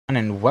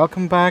And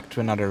welcome back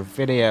to another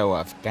video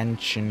of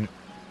Genshin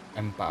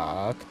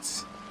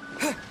Impact.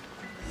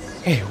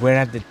 Hey, we're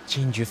at the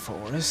Jinju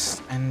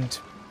Forest and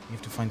we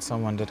have to find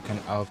someone that can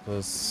help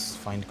us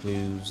find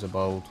clues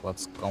about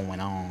what's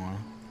going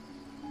on.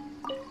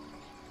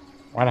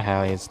 What the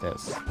hell is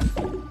this?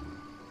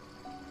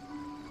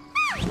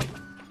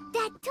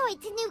 That toy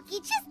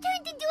Tanuki just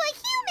turned into a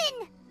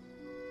human!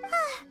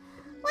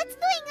 What's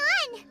going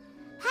on?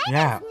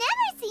 I've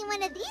never seen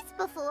one of these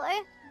before.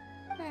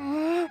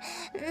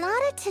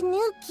 Not a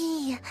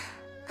Tanuki.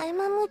 I'm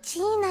a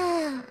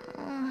Muchina.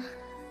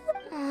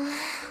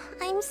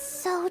 I'm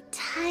so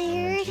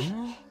tired.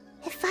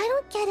 If I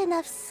don't get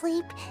enough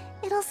sleep,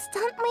 it'll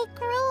stunt my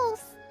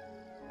growth.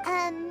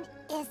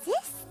 Is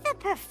this the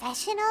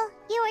professional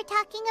you were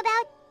talking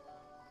about?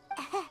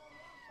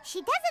 She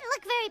doesn't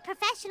look very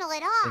professional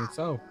at all. I think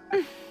so.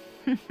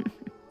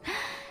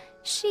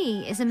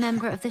 She is a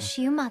member of the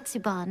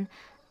Shiumatsuban,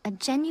 a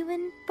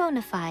genuine,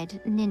 bona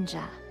fide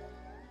ninja.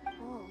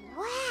 Oh,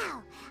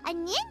 wow! A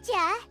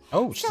ninja?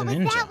 Oh, she's so a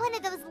ninja. was that one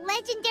of those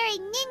legendary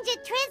ninja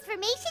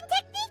transformation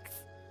techniques?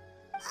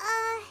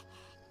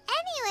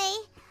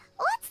 Anyway,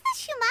 what's the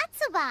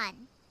Shiumatsuban?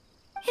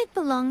 It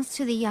belongs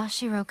to the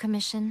Yashiro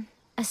Commission,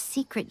 a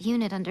secret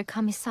unit under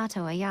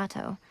Kamisato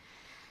Ayato.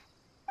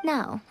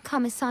 Now,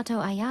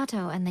 Kamisato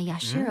Ayato and the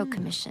Yashiro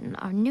Commission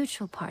are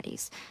neutral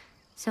parties,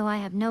 so I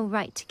have no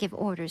right to give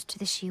orders to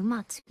the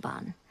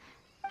Shiumatsuban.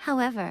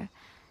 However,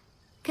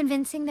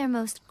 convincing their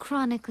most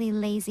chronically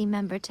lazy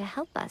member to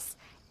help us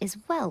is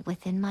well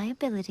within my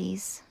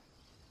abilities.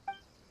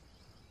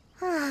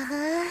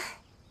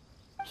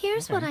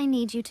 Here's what I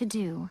need you to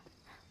do.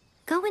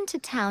 Go into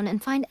town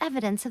and find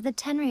evidence of the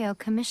Tenryou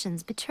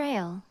Commission's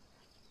betrayal.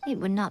 It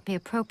would not be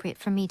appropriate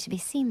for me to be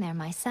seen there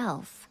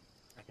myself.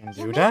 I can You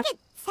do make that? it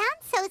sound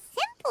so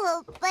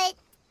simple, but...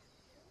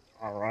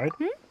 Alright.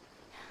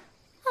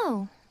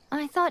 Oh,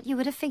 I thought you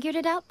would have figured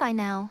it out by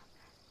now.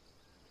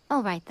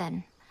 All right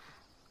then.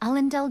 I'll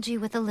indulge you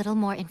with a little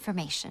more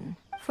information.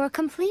 For a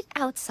complete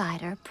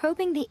outsider,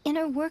 probing the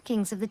inner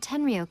workings of the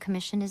Tenryou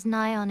Commission is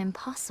nigh on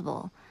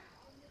impossible.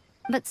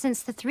 But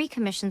since the three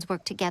commissions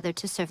work together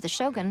to serve the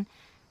Shogun,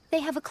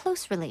 they have a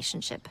close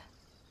relationship.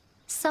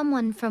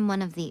 Someone from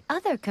one of the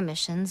other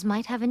commissions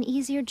might have an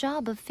easier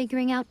job of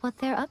figuring out what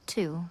they're up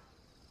to.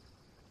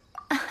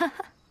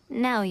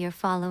 Now you're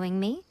following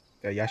me.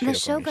 The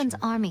Shogun's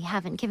army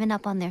haven't given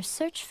up on their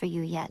search for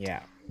you yet.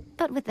 Yeah.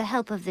 But with the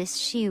help of this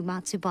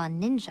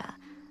Shiumatsuban ninja,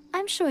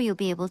 I'm sure you'll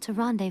be able to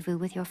rendezvous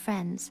with your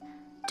friends.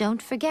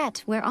 Don't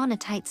forget, we're on a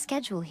tight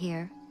schedule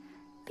here.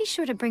 Be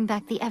sure to bring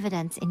back the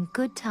evidence in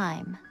good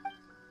time.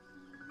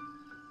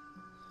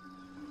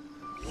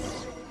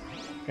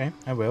 Okay,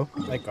 I will.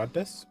 I got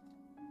this.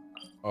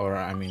 Or,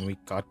 I mean, we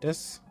got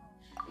this.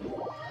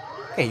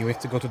 Okay, you have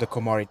to go to the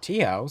Komori tea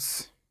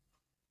house.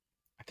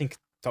 I think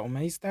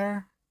Tomei's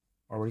there.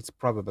 Or it's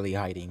probably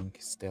hiding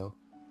still.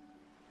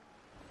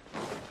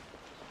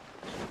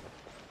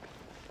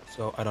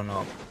 So, I don't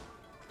know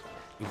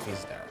if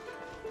he's there.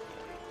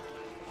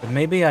 But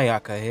maybe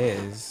Ayaka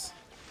is.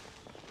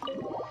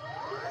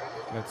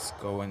 Let's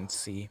go and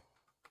see.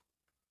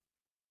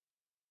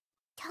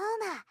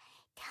 Toma!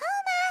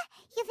 Toma!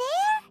 You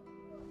there?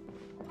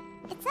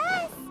 It's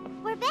us!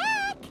 We're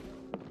back!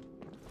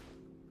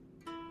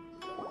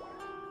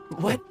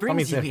 What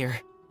brings you here?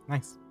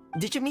 Nice.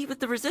 Did you meet with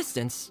the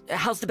Resistance?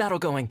 How's the battle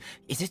going?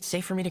 Is it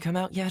safe for me to come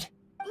out yet?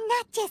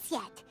 Not just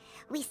yet.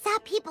 We saw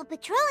people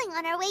patrolling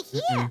on our way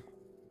here.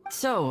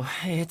 So,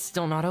 it's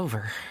still not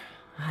over.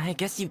 I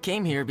guess you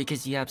came here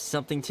because you have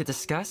something to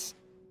discuss?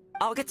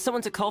 I'll get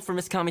someone to call for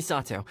Miss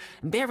Kamisato.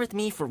 Bear with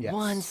me for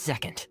 1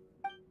 second.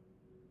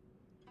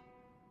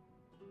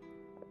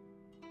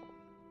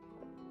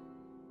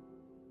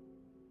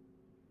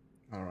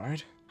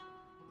 Alright.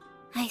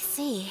 I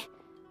see.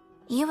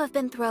 You have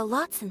been through a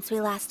lot since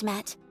we last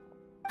met.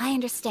 I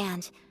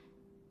understand.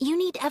 You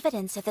need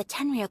evidence of the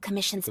Tenryou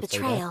Commission's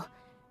betrayal.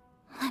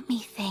 Let me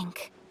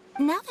think.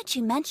 Now that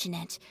you mention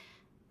it,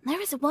 there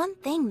is one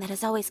thing that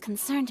has always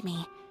concerned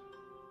me.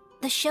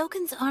 The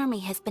Shogun's army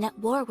has been at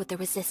war with the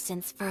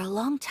Resistance for a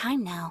long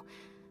time now,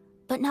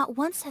 but not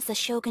once has the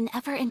Shogun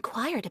ever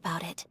inquired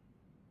about it.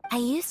 I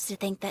used to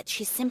think that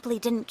she simply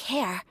didn't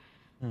care,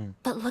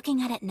 but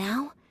looking at it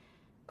now,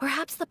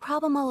 perhaps the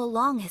problem all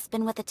along has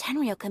been with the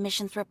Tenryou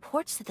Commission's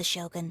reports to the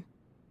Shogun.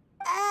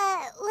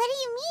 What do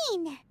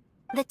you mean?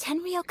 The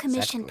Tenryou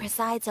Commission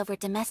presides over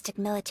domestic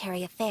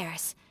military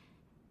affairs.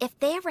 If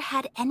they ever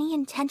had any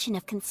intention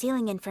of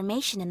concealing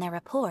information in their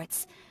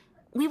reports,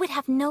 we would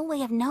have no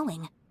way of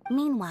knowing.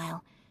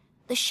 Meanwhile,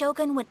 the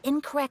Shogun would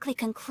incorrectly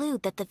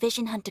conclude that the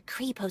Vision Hunt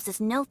decree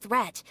poses no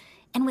threat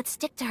and would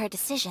stick to her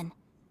decision.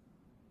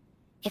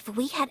 If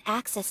we had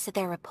access to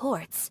their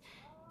reports,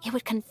 it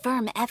would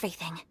confirm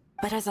everything.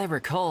 But as I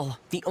recall,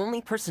 the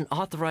only person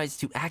authorized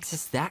to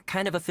access that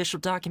kind of official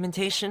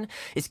documentation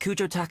is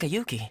Kujo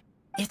Takayuki.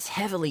 It's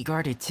heavily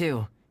guarded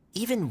too.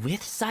 Even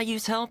with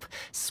Sayu's help,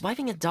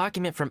 swiping a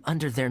document from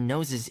under their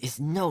noses is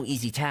no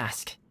easy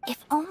task.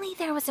 If only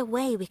there was a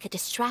way we could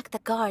distract the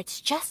guards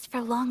just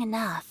for long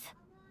enough.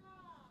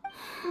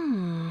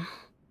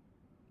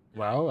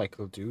 Well, I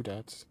could do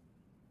that.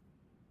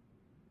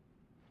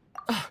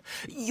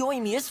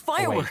 Yoimiya's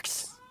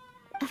fireworks!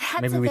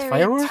 That's Maybe a with very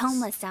fireworks?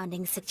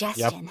 Toma-sounding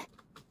suggestion.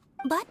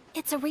 But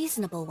it's a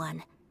reasonable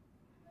one.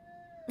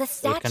 The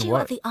So it can statue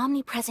work. of the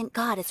omnipresent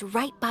god is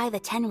right by the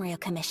Tenryou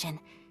Commission.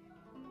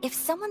 If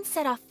someone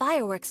set off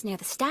fireworks near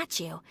the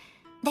statue,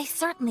 they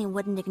certainly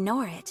wouldn't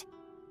ignore it.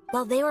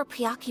 While they were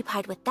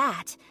preoccupied with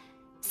that,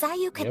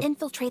 Sayu could Yep.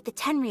 infiltrate the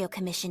Tenryou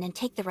Commission and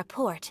take the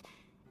report,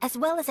 as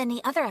well as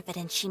any other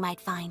evidence she might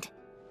find.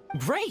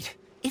 Great!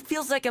 It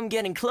feels like I'm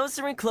getting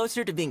closer and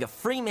closer to being a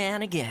free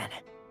man again.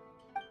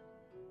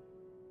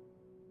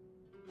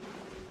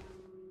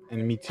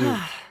 And me too.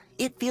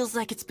 It feels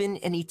like it's been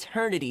an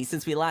eternity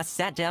since we last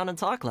sat down and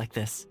talked like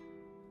this.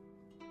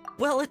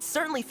 Well, it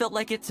certainly felt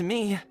like it to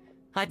me.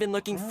 I've been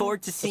looking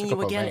forward to just a seeing you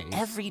couple again days.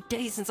 every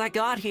day since I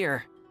got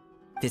here.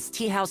 This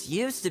tea house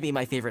used to be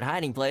my favorite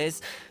hiding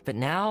place, but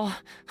now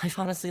I've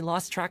honestly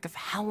lost track of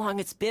how long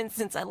it's been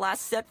since I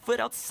last set foot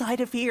outside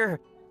of here.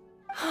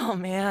 Oh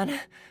man,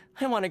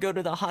 I want to go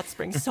to the hot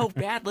springs so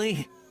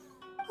badly.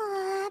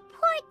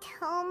 Poor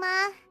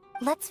Toma.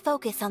 Let's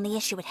focus on the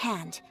issue at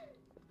hand.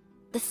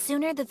 The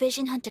sooner the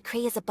Vision Hunt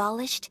decree is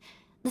abolished,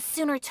 the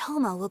sooner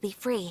Toma will be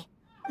free.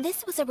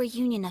 This was a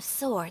reunion of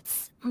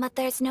sorts, but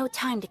there's no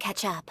time to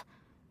catch up.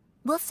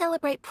 We'll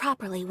celebrate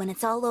properly when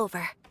it's all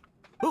over.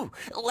 Ooh,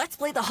 let's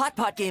play the hot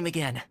pot game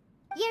again.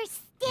 You're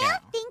still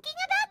thinking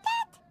about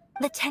that?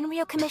 The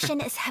Tenryou Commission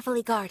is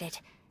heavily guarded.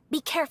 Be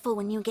careful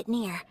when you get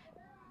near.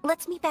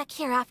 Let's meet back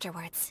here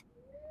afterwards.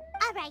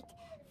 Alright,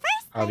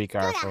 first I'll be let's go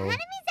to careful.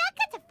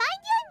 Hanamizaka to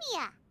find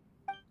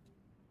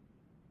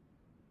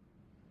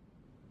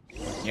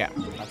Yoimiya. Yeah,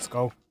 let's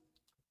go.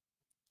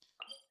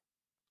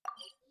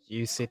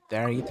 You sit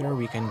there, either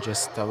we can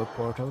just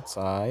teleport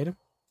outside.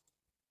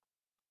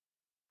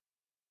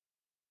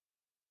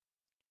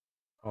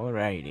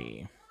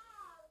 Alrighty.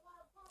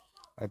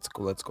 Let's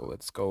go, let's go,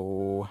 let's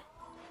go.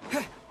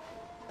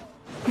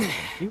 Thank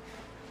you.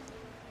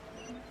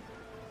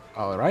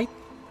 Alright.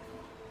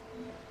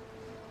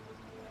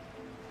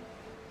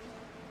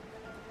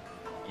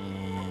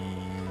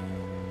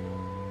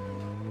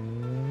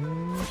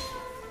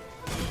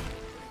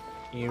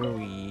 And here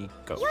we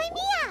go.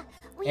 Yoimiya!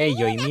 We Hey,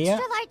 need an Yoimiya.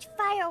 extra large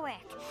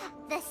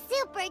firework. The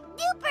super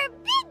duper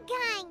big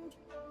kind.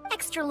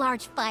 Extra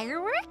large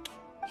firework?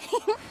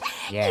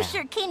 Yeah. You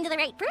sure came to the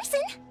right person.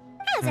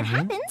 As it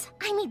happens,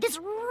 I made this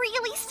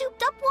really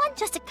souped up one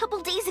just a couple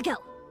days ago.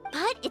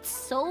 But it's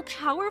so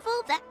powerful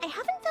that I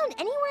haven't found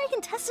anywhere I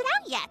can test it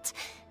out yet.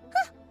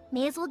 Huh,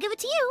 may as well give it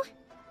to you.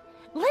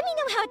 Let me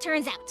know how it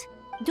turns out.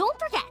 Don't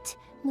forget,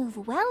 move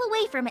well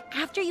away from it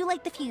after you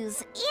light the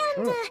fuse.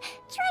 And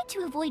try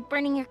to avoid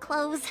burning your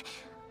clothes.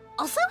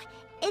 Also,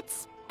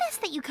 it's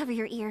best that you cover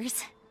your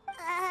ears.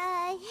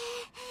 Why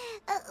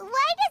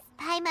does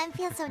Paimon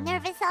feel so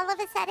nervous all of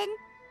a sudden?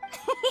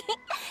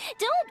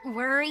 Don't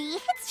worry,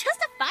 it's just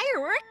a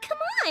firework. Come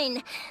on.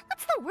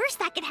 What's the worst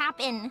that could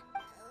happen?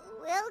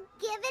 We'll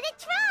give it a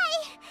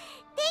try.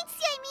 Thanks,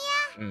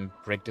 Yoimiya.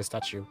 Break the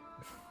statue.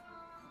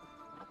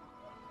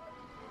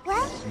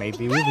 Well,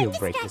 Maybe we we got will the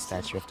break the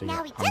statue of the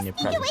Now we just need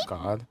to omnipresent wait.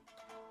 god.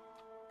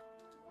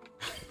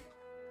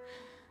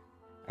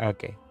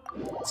 Okay,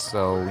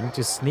 so we need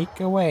to sneak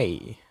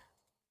away.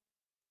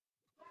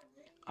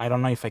 I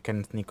don't know if I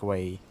can sneak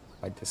away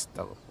by this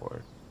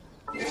teleport.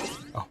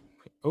 Oh,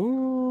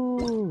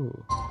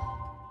 ooh!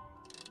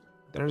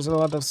 There's a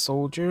lot of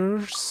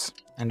soldiers,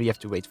 and we have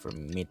to wait for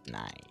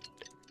midnight.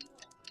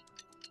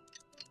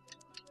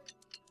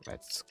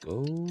 Let's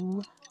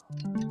go.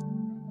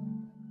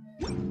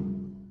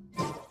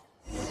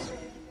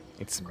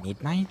 It's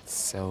midnight,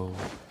 so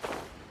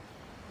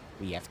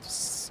we have to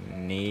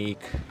sneak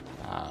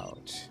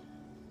out.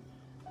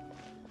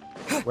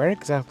 Where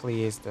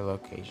exactly is the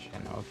location?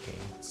 Okay,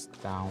 it's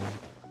down.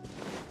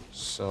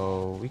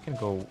 So we can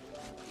go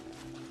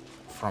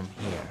from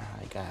here,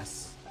 I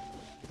guess.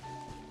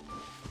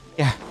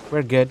 Yeah,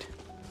 we're good.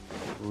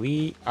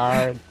 We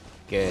are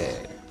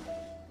good.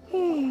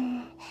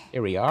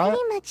 Here we are.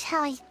 Pretty much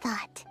how I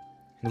thought.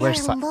 And There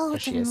where's are there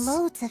loads she and is.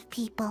 loads of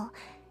people.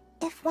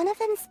 If one of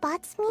them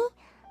spots me,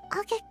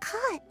 I'll get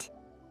caught.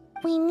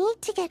 We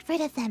need to get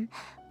rid of them,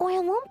 or I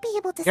won't be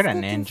able to You're a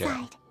sneak ninja.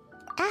 inside.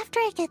 After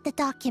I get the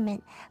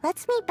document,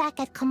 let's meet back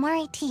at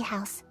Komari Tea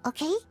House,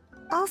 okay?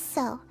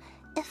 Also,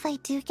 if I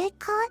do get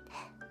caught,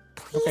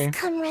 please Okay.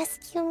 come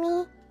rescue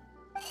me.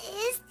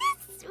 Is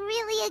this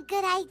really a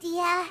good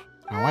idea?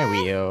 Oh, I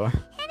will.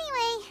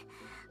 Anyway,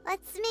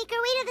 let's make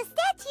our way to the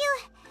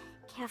statue.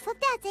 Careful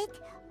does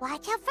it.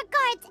 Watch out for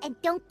guards and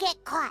don't get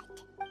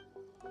caught.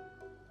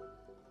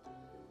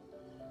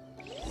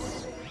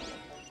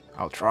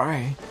 I'll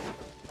try.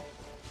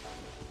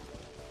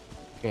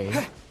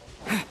 Okay.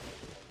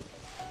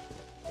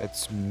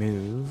 Let's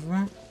move.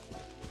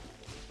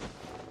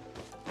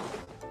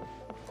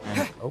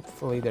 And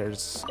hopefully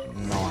there's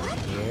no one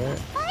here.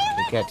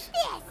 Okay, good.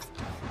 This.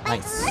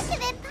 Nice. By the look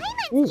of it,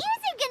 Paimon's Ooh. ears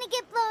are gonna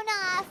get blown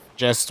off.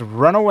 Just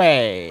run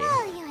away.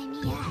 Oh,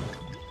 Yoimiya,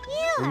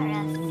 you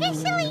are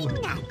officially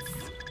nuts.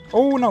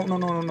 Oh, no, no,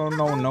 no, no, no,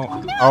 no,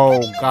 no. Oh,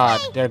 God,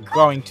 they're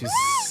going to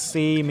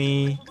see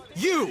me.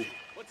 You!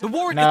 The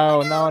warrior!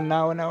 No, no,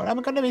 no, no.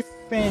 I'm gonna be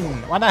thin.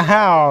 What the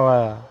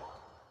hell?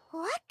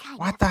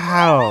 What the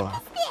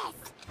hell?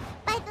 this?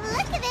 By the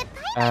look of it,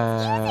 Paimon's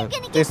ears are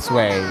gonna This get blown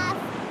way. off.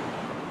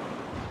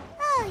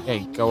 Oh, Okay,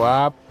 yeah, go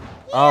up.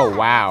 Oh,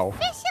 wow.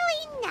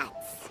 Officially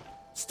nuts.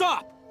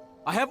 Stop!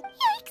 I have...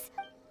 Yikes!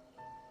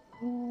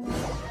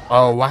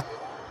 Oh, what?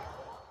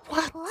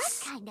 What?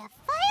 What kind of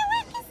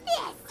firework is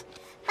this?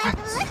 By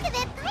the look of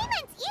it,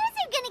 Paimon's ears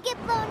are gonna get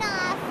blown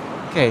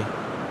off. Okay,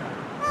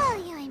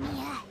 Oh, you and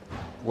Mia.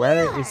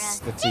 where is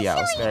the tea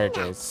house? There it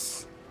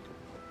is.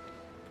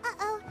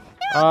 Uh-oh.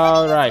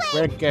 All right,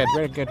 we're good.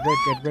 We're good. We're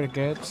good. We're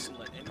good.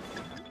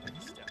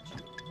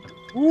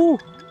 Woo!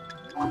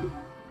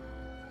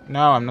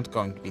 No, I'm not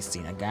going to be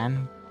seen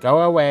again.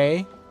 Go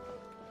away.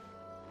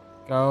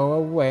 Go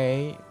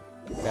away.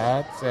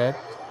 That's it.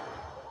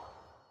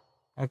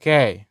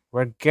 Okay,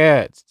 we're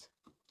good.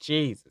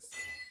 Jesus.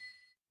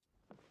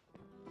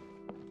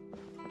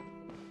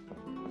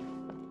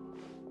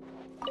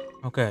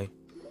 Okay.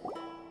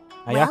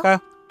 Ayaka?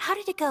 Well, how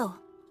did it go?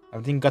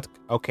 Everything got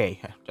okay.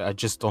 I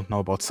just don't know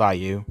about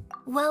Sayu.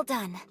 Well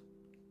done.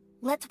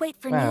 Let's wait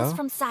for Well. news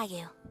from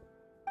Sayu.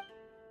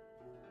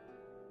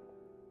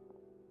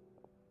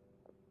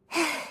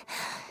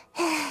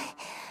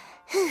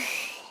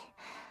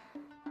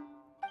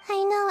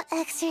 I know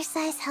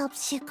exercise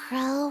helps you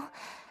grow,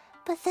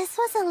 but this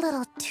was a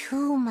little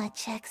too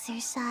much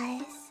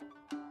exercise.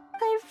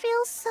 I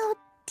feel so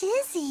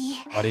dizzy.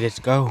 How did it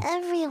go?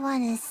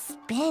 Everyone is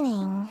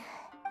spinning.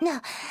 No,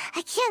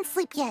 I can't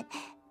sleep yet.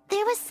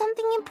 There was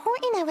something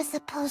important I was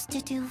supposed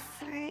to do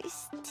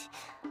first.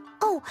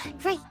 Oh,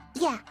 right,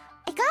 yeah,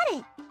 I got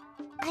it.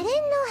 I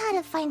didn't know how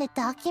to find a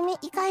document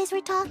you guys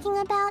were talking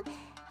about,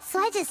 so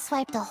I just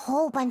swiped a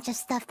whole bunch of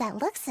stuff that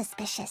looks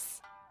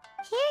suspicious.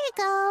 Here you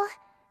go.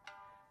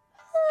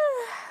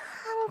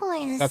 I'm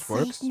going to That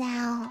sleep works.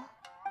 now.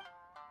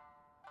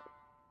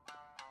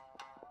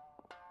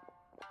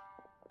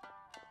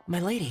 My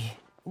lady,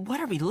 what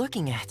are we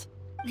looking at?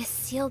 This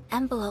sealed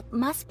envelope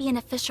must be an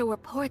official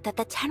report that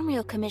the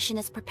Tenryou Commission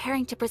is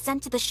preparing to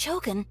present to the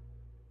Shogun.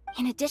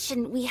 In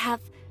addition, we have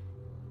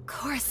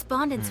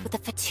correspondence with the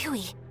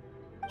Fatui.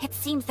 It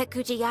seems that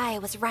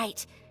Gujiae was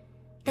right.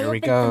 They Here we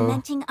have been go.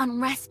 fomenting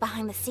unrest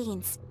behind the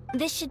scenes.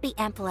 This should be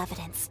ample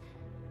evidence.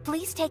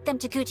 Please take them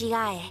to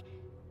Gujiae.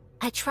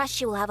 I trust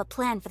you will have a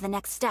plan for the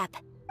next step.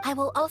 I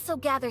will also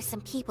gather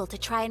some people to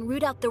try and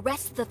root out the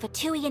rest of the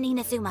Fatui in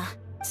Inazuma.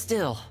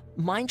 Still,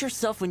 mind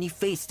yourself when you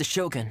face the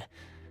Shogun.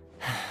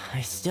 I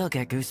still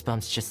get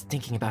goosebumps just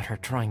thinking about her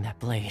drawing that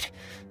blade.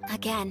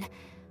 Again,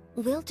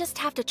 we'll just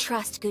have to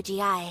trust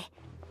Gujiae.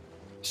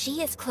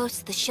 She is close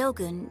to the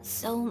Shogun,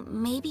 so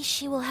maybe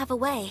she will have a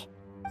way.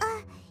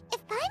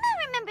 If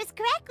Paimon remembers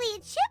correctly,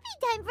 it should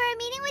be time for a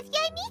meeting with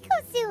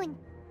Yaimiko soon.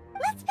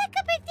 Let's pack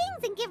up our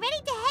things and get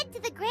ready to head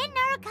to the Grand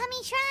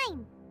Narukami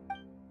Shrine.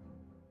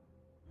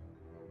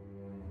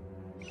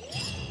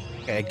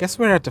 Okay, I guess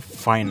we're at the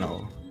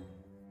final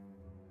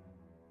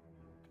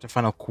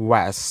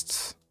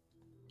quest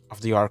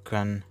of the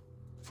Archon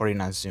for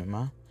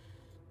Inazuma.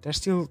 There's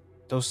still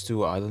those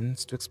two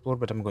islands to explore,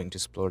 but I'm going to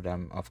explore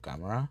them off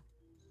camera.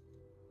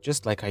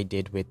 Just like I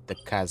did with the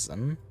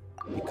chasm,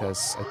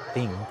 because I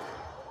think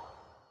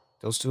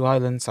those two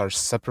islands are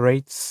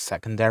separate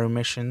secondary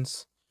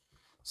missions,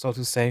 so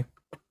to say.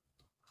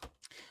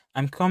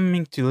 I'm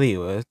coming to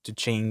Liyue to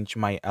change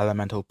my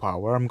elemental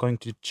power. I'm going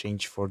to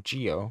change for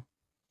Geo.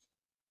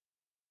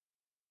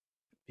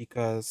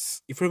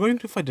 Because if we're going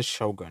to fight the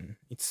Shogun,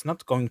 it's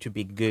not going to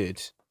be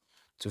good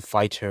to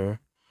fight her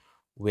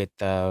with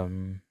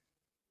an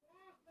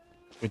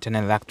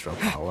electro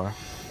power.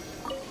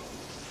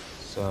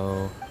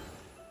 So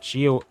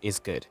Geo is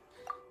good.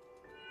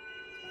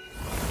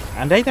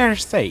 And I dare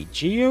say,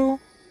 Geo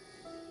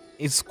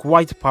is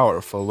quite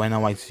powerful when I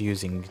was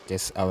using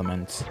this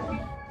element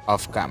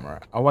off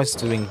camera. I was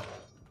doing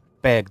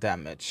big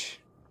damage.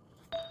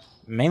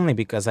 Mainly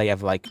because I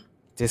have like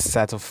this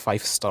set of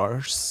 5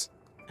 stars.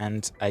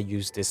 And I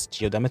use this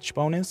geo damage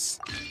bonus,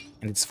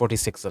 and it's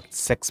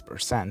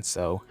 46.6%,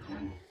 so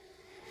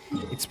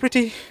it's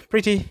pretty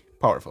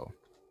powerful.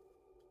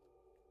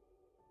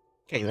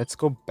 Okay, let's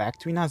go back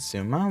to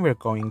Inazuma. We're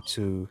going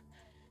to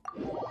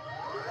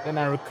the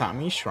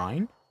Narukami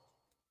Shrine,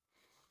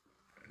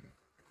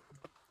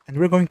 and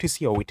we're going to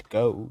see how it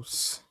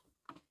goes.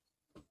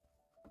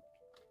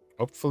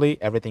 Hopefully,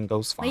 everything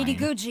goes fine. Lady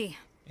Guji,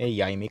 Hey,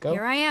 Yaimiko.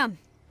 here I am,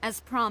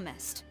 as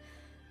promised.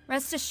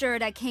 Rest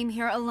assured I came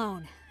here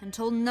alone and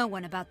told no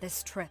one about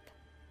this trip.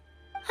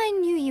 I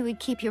knew you would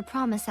keep your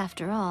promise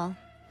after all.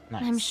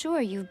 Nice. I'm sure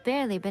you've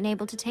barely been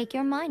able to take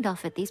your mind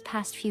off it these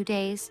past few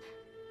days.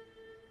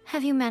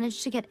 Have you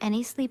managed to get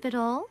any sleep at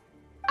all?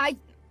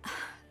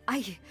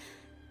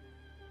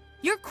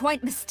 You're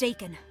quite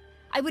mistaken.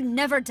 I would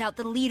never doubt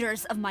the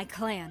leaders of my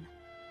clan.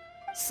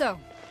 So,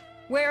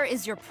 where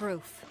is your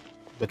proof?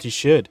 But you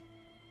should.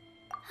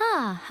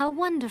 Ah, how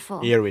wonderful.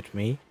 Here with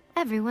me.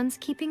 Everyone's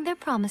keeping their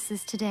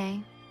promises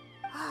today.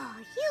 Oh,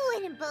 you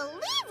couldn't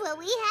believe what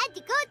we had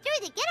to go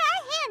through to get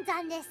our hands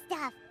on this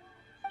stuff.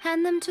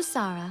 Hand them to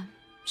Sarah.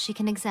 She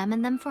can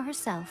examine them for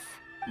herself.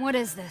 What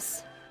is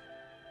this?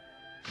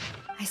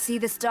 I see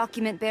this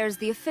document bears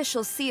the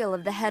official seal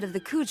of the head of the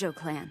Kujo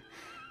clan,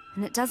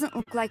 and it doesn't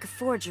look like a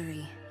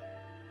forgery.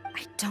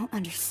 I don't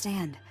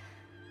understand.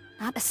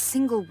 Not a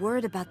single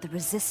word about the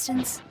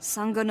resistance,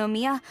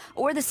 Sangonomiya,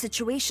 or the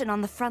situation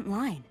on the front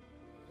line.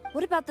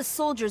 What about the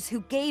soldiers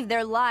who gave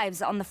their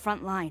lives on the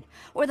front line,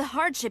 or the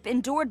hardship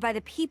endured by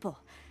the people?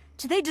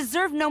 Do they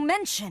deserve no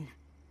mention?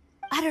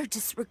 Utter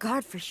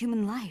disregard for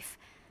human life.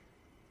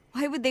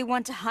 Why would they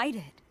want to hide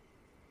it?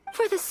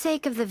 For the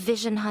sake of the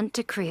Vision Hunt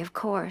decree, of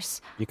course.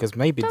 Because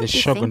maybe Don't the you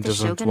Shogun think the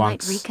doesn't Shogun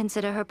want might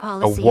reconsider her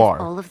policy war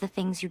if all of the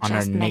things you on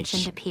just our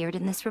mentioned nation. appeared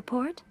in this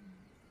report?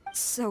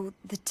 So,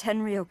 the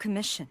Tenryou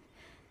Commission,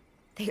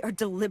 they are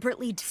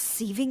deliberately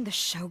deceiving the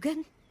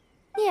Shogun?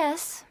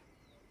 Yes.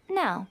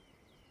 Now,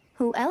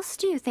 who else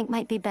do you think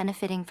might be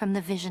benefiting from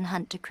the Vision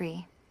Hunt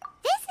decree?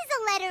 This is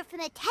a letter from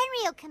the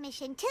Tenryou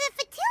Commission to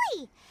the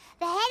Fatui.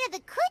 The head of the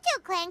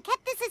Kujo clan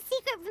kept this a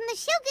secret from the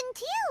Shogun,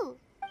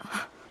 too.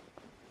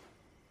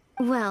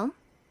 Well,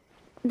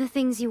 the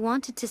things you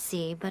wanted to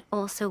see but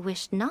also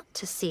wished not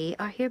to see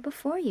are here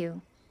before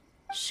you.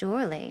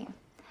 Surely,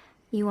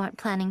 you aren't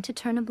planning to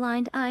turn a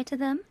blind eye to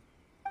them?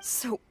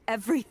 So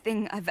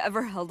everything I've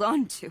ever held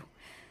on to,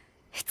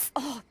 it's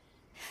all...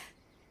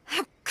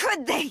 How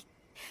could they?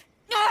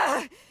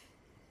 Ugh!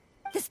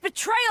 This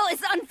betrayal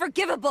is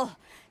unforgivable!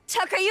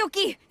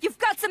 Takayuki, you've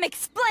got some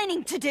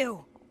explaining to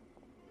do!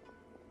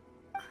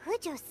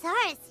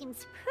 Kujo-Sara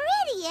seems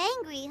pretty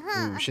angry,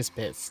 huh? Ooh, she's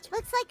pissed.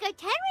 Looks like our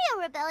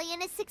Tenryou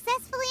rebellion is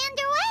successfully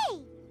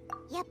underway.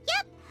 Yep.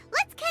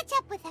 Let's catch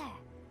up with her.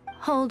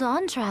 Hold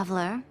on,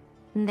 Traveler.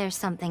 There's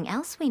something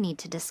else we need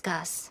to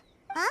discuss.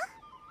 Huh?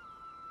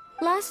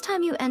 Last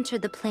time you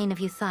entered the plane of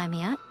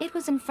Euthymia, it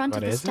was in front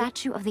What of the is it?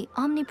 statue of the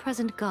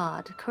omnipresent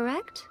god,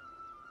 correct?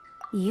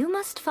 You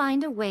must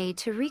find a way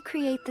to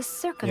recreate the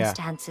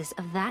circumstances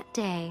of that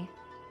day.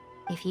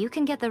 If you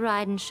can get the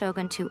Raiden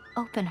Shogun to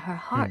open her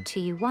heart to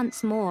you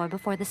once more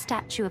before the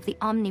statue of the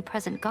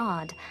omnipresent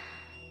god,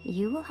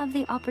 you will have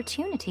the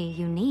opportunity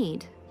you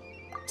need.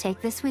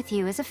 Take this with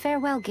you as a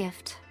farewell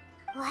gift.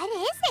 What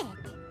is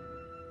it?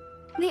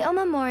 The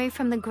omamori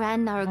from the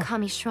Grand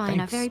Narukami Shrine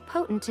thanks. are very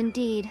potent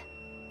indeed.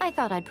 I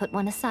thought I'd put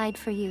one aside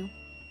for you.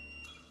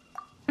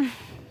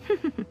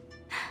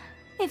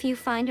 If you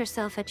find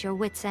yourself at your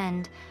wit's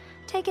end,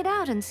 take it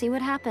out and see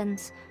what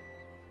happens.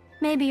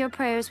 Maybe your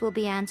prayers will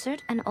be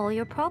answered and all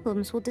your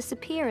problems will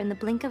disappear in the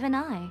blink of an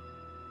eye.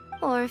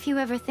 Or if you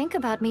ever think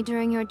about me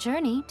during your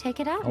journey,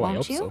 take it out, Oh, I won't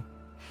hope you? so.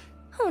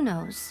 Who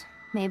knows?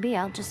 Maybe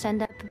I'll just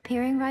end up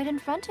appearing right in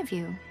front of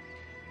you.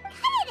 Cut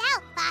it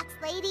out, Fox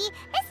Lady.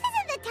 This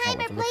isn't the time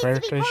Oh, or the place to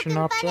be flirtation poking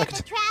fun at the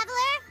object.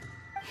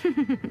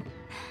 Traveler.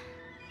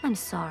 I'm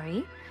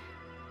sorry.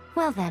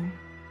 Well then,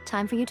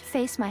 time for you to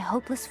face my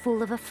hopeless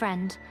fool of a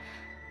friend.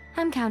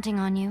 I'm counting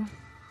on you.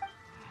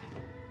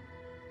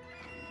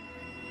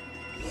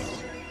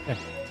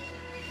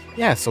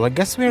 Yeah, so I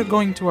guess we are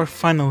going to our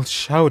final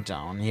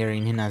showdown here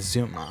in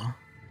Inazuma.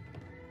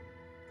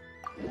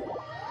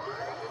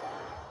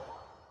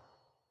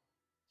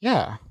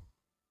 Yeah.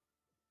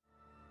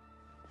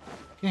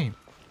 Okay.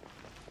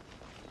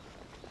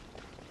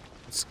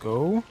 Let's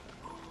go.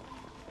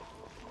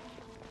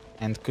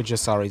 And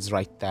Kujo-Sara is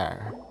right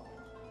there.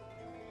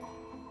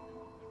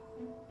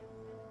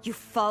 You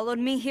followed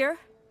me here?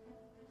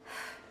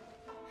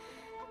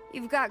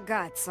 You've got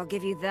guts, I'll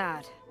give you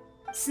that.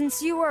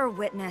 Since you are a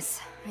witness,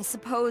 I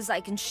suppose I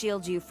can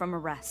shield you from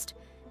arrest.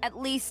 At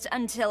least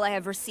until I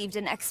have received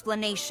an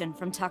explanation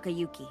from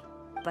Takayuki.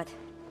 But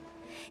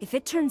if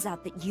it turns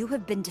out that you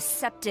have been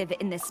deceptive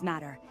in this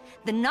matter,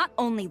 then not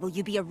only will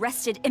you be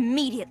arrested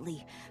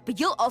immediately, but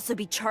you'll also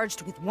be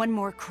charged with one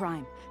more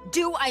crime.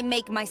 Do I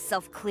make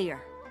myself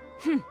clear?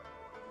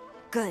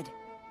 Good.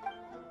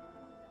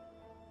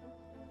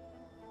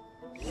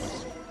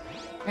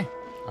 Okay,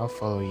 I'll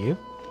follow you.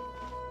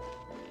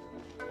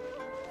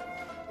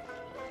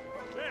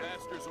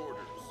 Master's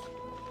orders.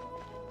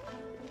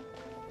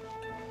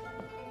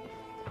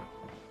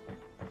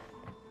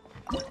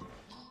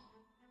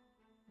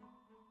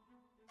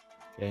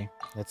 Okay,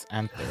 let's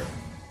enter.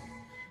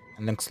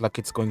 And looks like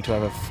it's going to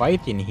have a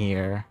fight in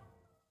here.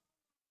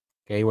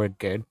 Okay, we're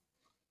good.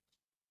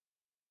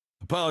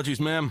 Apologies,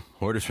 ma'am.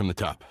 Orders from the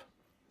top.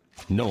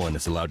 No one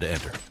is allowed to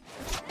enter.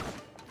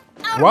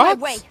 Out What? of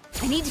my way!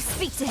 I need to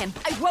speak to him.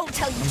 I won't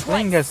tell you I'm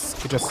playing twice. as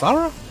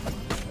Kujo-Sara?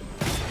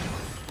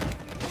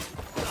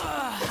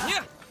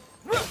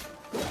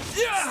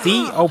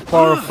 See how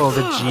powerful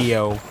the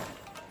Geo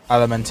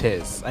element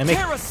is. I make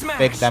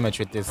big damage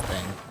with this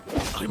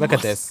thing. Look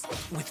at this.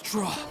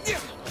 Withdraw.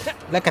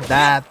 Look at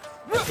that.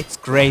 It's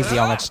crazy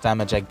how much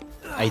damage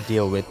I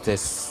deal with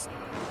this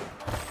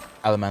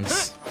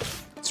elements.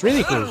 It's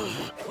really cool.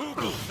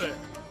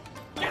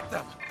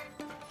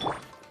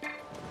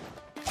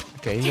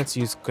 Okay, let's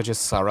use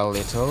Kujo-Sara a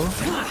little.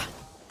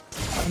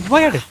 And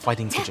why are they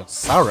fighting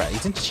Kujo-Sara?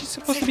 Isn't she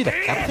supposed to be the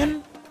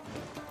captain?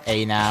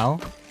 Hey now.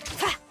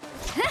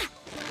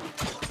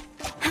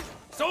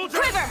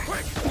 Quiver!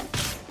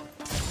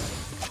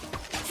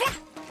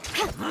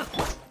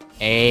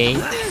 Hey,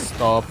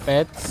 stop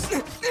it.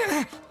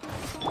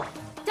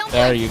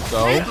 There you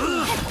go.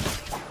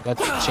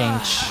 Let's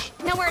change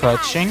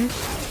crouching.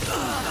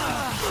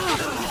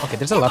 Okay,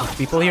 there's a lot of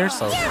people here,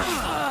 so...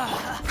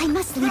 I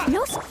must leave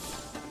no...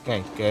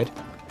 Okay, good.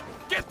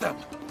 Get them!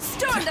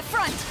 Storm the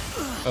front!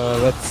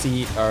 Let's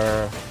see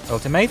our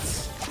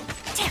ultimates.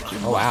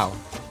 Oh, wow.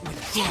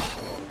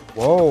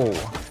 Whoa,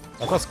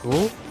 that was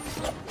cool.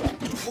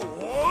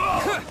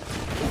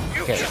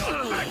 Okay.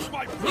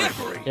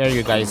 Here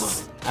you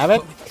guys have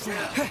it.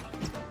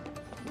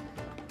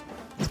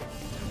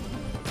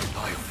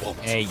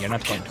 Hey, you're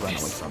not going to run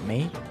away from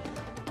me.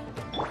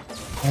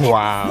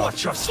 Wow.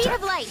 Speed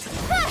of light.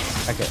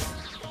 Okay.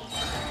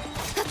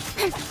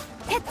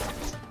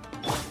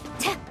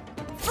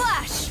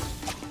 Flash!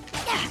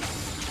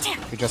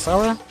 We just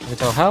Aura,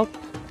 little help.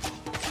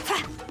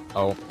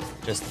 Oh,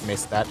 just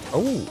missed that.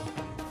 Oh.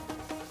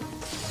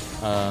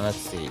 Let's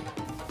see.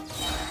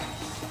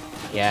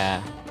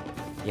 Yeah.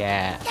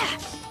 Yeah.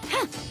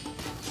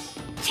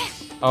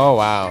 Oh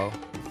wow.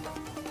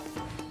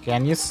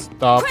 Can you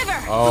stop?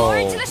 Quiver! Oh.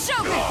 Glory to the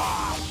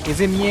Shogun! He's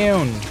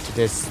immune to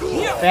this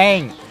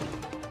thing.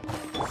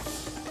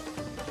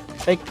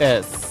 Take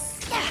this.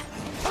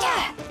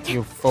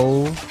 You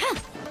fool.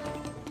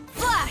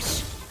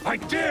 Flash! I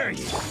dare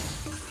you!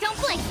 Don't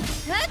blink.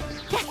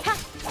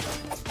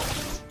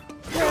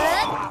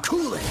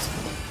 Cool it!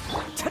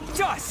 To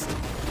dust!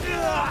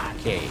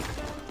 Okay.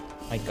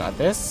 I got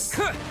this.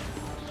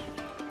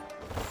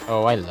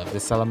 Oh, I love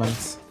this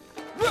element.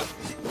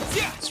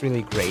 It's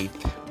really great.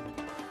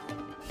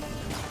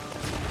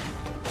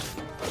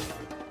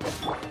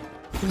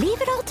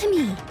 Leave it all to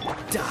me.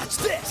 Dodge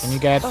this! Can you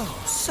get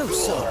So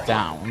sorry.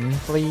 down,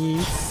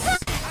 please?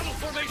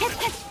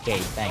 Okay,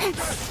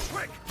 thanks.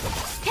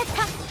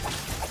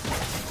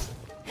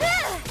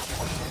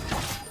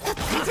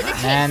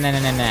 Nah.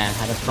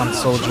 I have front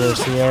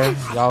soldiers here.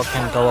 Y'all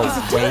can go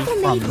away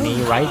from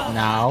me right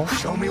now.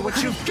 Show me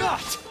what you've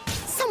got!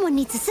 Someone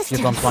needs If assistance.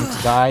 you don't want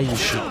to die, you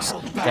should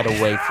get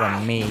away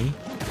from me.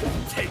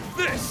 Take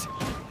this!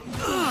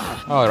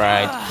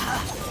 Alright,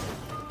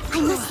 I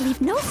must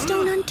leave no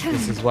stone this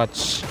unturned. is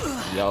what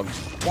y'all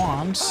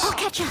want. I'll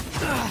catch up.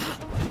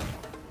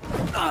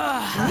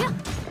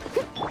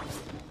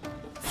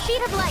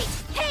 Speed of light.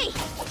 Hey!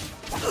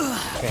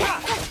 Okay.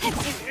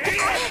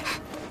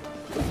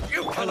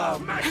 You allow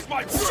match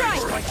my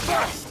bravery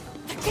first!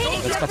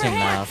 That's got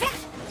enough.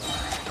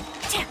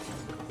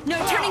 No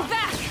turning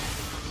back!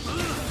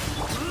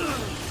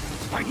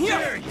 I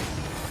dare you!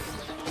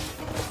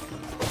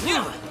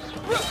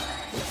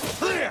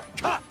 Clear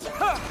cut!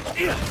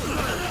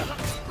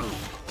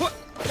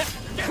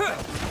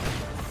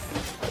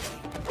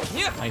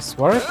 Nice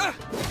work.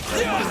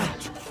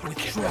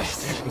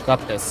 We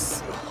got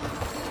this.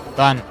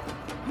 Done.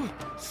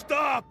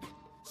 Stop!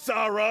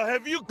 Sarah,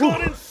 have you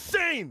gone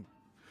insane?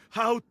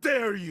 How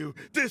dare you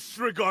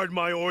disregard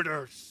my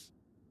orders?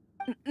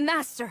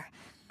 Master,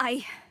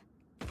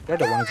 You're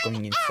the one who's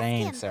going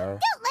insane, sir.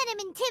 Don't let him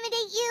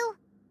intimidate you.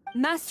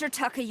 Master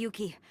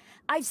Takayuki,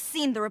 I've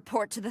seen the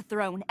report to the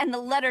throne and the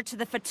letter to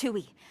the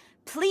Fatui.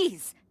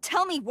 Please,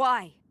 tell me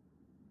why.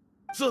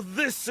 So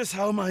this is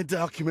how my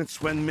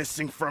documents went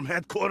missing from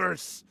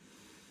headquarters.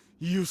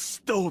 You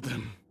stole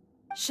them.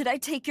 Should I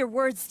take your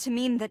words to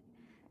mean that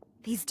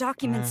these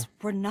documents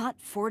were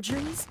not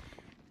forgeries?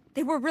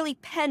 They were really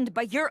penned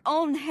by your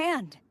own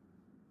hand.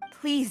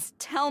 Please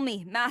tell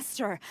me,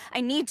 Master.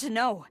 I need to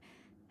know.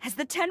 Has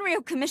the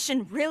Tenryou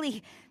Commission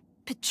really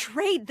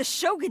betrayed the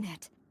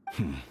Shogunate?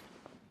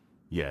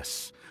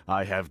 Yes,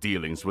 I have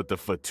dealings with the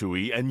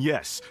Fatui, and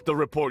yes, the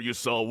report you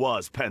saw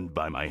was penned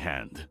by my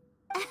hand.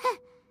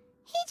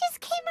 He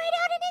just came right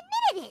out and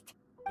admitted it.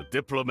 The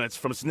diplomats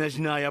from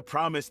Snezhnaya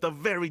promised a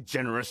very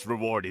generous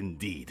reward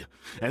indeed,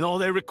 and all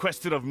they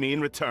requested of me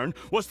in return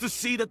was to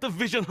see that the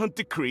Vision Hunt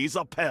decrees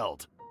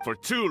upheld. For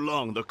too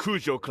long, the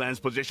Kujo clan's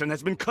position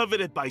has been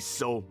coveted by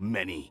so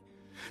many.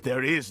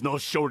 There is no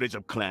shortage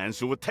of clans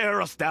who would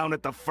tear us down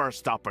at the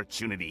first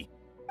opportunity.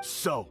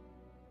 So,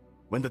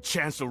 when the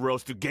chance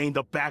arose to gain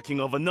the backing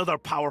of another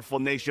powerful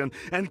nation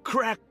and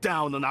crack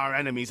down on our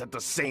enemies at the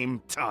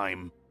same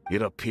time,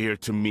 it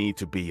appeared to me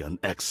to be an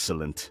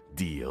excellent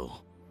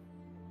deal.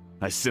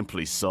 I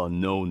simply saw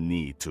no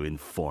need to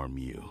inform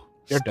you.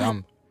 You're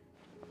dumb.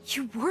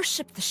 You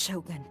worship the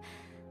Shogun.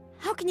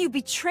 How can you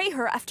betray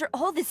her after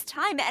all this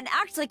time and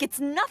act like it's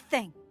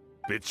nothing?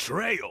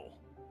 Betrayal?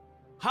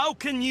 How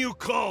can you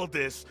call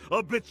this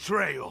a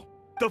betrayal?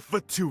 The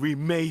Fatui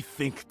may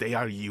think they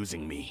are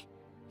using me,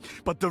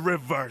 but the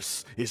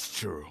reverse is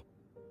true.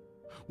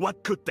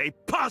 What could they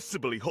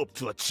possibly hope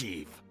to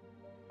achieve?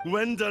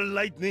 When the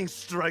lightning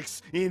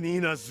strikes in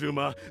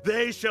Inazuma,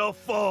 they shall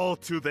fall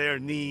to their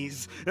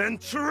knees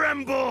and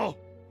tremble,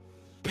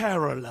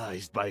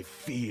 paralyzed by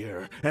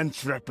fear and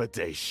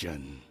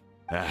trepidation.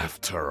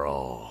 After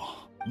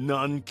all,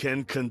 none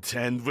can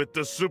contend with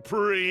the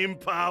supreme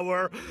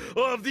power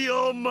of the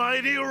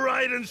almighty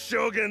Raiden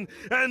Shogun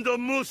and the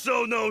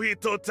Muso no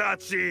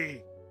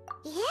Hitotachi.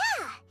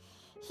 Yeah,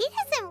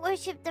 doesn't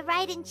worship the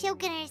Raiden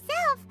Shogun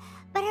herself,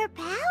 but her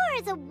power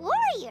as a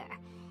warrior.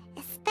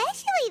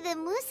 Especially the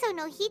Muso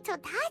no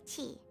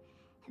Hitotachi.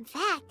 In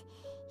fact,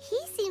 he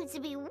seems to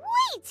be way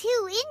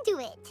too into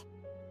it.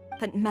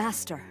 But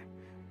Master,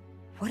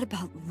 what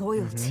about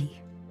loyalty?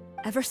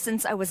 Ever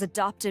since I was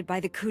adopted by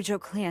the Kujo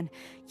clan,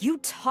 you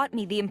taught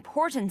me the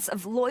importance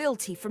of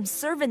loyalty from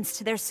servants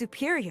to their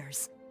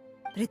superiors.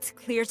 But it's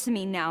clear to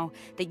me now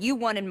that you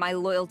wanted my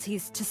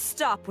loyalties to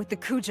stop with the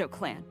Kujo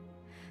clan.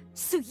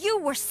 So you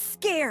were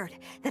scared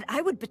that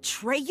I would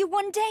betray you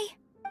one day?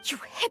 You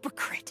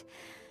hypocrite!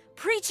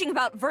 Preaching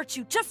about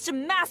virtue just to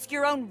mask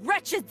your own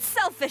wretched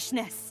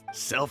selfishness!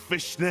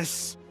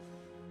 Selfishness?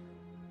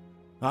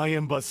 I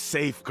am but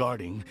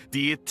safeguarding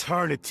the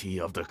eternity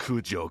of the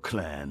Kujo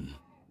clan.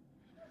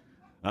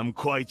 I'm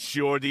quite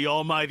sure the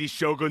almighty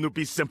Shogun would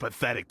be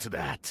sympathetic to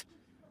that.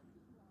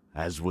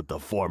 As would the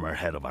former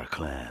head of our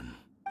clan.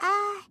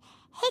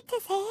 Hate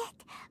to say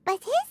it,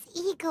 but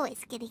his ego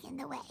is getting in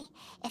the way.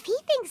 If he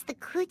thinks the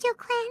Kujo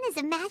clan is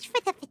a match for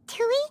the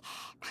Fatui,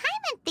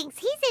 Paimon thinks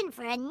he's in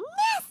for a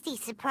nasty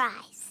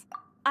surprise.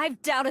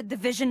 I've doubted the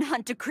Vision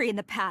Hunt decree in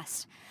the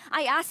past.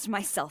 I asked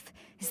myself,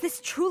 is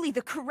this truly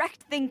the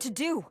correct thing to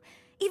do?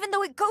 Even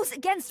though it goes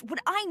against what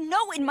I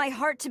know in my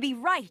heart to be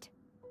right.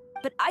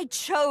 But I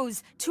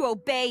chose to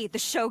obey the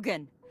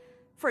Shogun.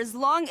 For as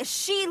long as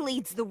she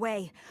leads the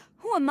way,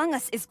 who among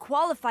us is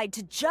qualified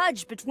to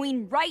judge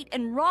between right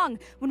and wrong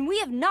when we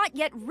have not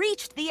yet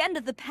reached the end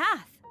of the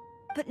path?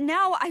 But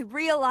now I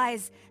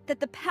realize that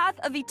the path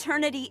of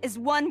eternity is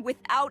one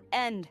without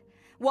end,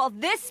 while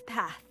this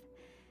path,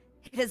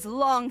 it has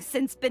long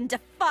since been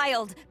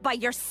defiled by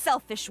your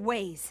selfish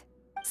ways.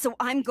 So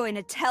I'm going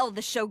to tell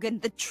the Shogun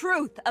the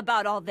truth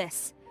about all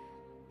this.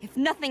 If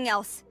nothing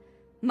else,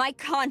 my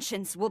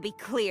conscience will be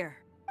clear.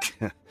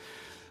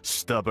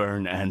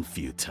 Stubborn and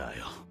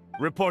futile.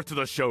 Report to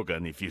the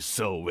Shogun if you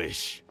so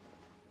wish.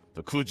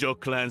 The Kujo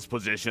clan's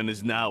position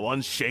is now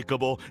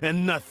unshakable,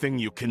 and nothing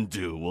you can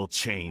do will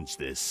change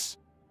this.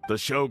 The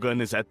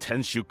Shogun is at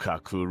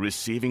Tenshukaku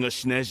receiving a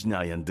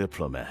Snezhnayan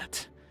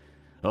diplomat.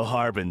 A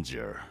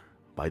harbinger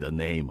by the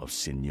name of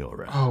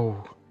Signora.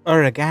 Oh,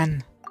 her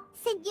again?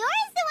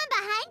 Signora's the one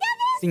behind all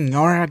this?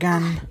 Signora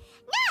again?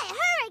 Not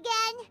her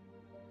again!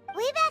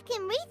 Way back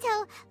in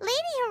Rito,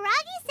 Lady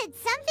Hiragi said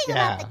something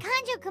about the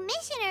Kanjo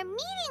Commissioner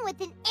meeting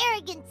with an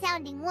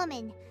arrogant-sounding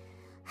woman.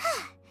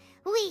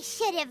 We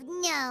should have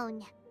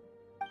known.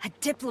 A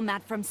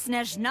diplomat from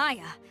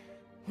Snezhnaya?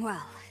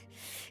 Well,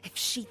 if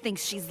she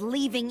thinks she's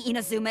leaving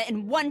Inazuma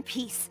in one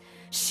piece,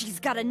 she's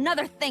got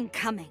another thing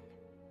coming.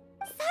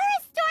 Sara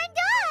stormed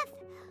off!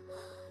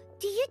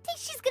 Do you think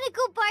she's gonna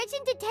go barge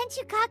into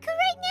Tenshukaku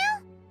right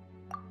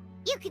now?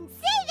 You can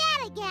say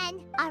that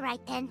again!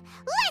 Alright then,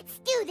 let's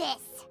do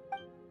this!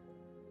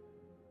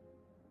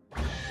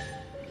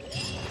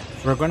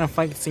 If we're gonna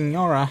fight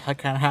Signora, I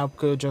can help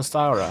Kujo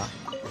Sara.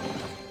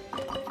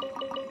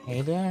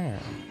 Hey there.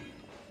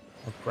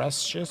 A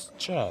precious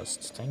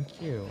chest,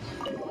 thank you.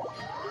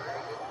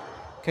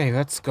 Okay,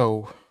 let's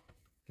go.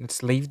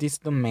 Let's leave this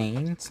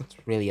domain. It's not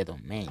really a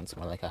domain, it's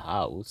more like a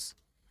house.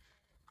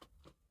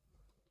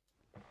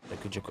 The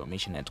Kujo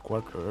Commission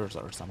headquarters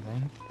or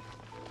something.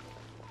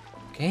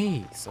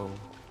 Okay, so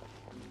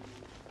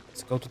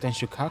let's go to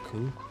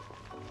Tenshukaku.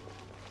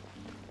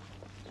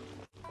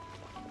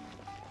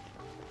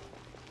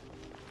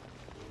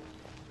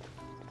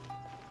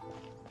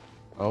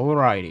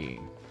 Alrighty.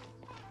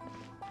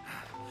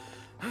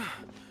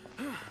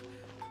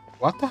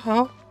 What the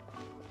hell?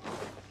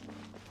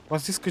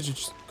 Was this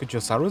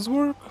Kujo Sara's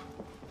work?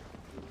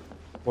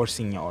 Or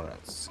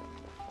Signora's?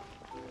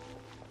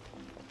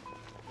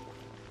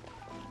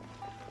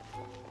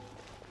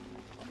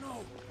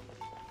 No.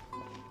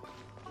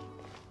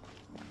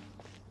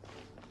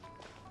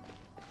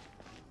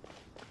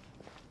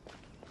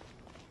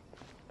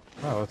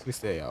 Well, at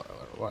least they are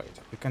right.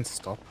 We can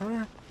stop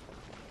her?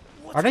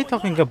 Are they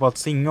talking about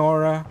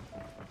Signora?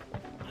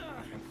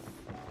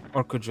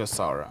 Or Kujo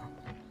Sara?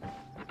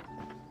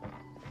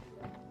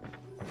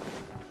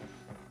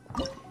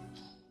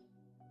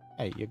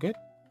 Hey, you good?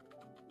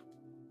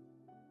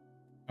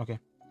 Okay.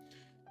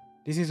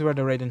 This is where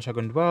the Raiden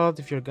Shogun dwelled.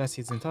 If your guess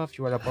isn't tough,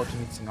 you are about to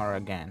meet Signora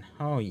again.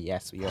 Oh,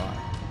 yes, we are.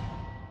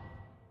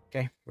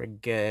 Okay, we're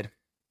good.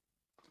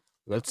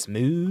 Let's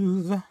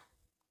move.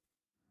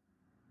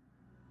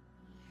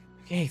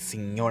 Okay,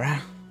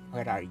 Signora,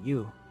 where are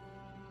you?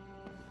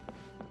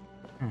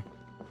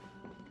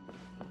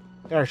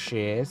 There she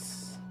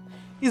is.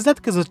 Is that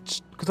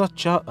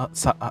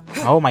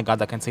oh my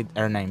god, I can say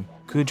her name.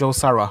 Kujo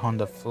Sara on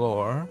the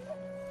floor.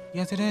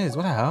 Yes, it is.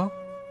 What the hell?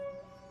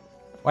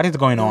 What is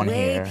going on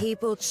here? The way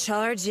people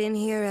charge in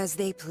here as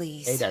they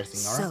please. Hey there,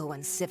 Signora. So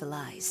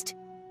uncivilized.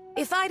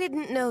 If I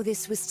didn't know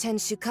this was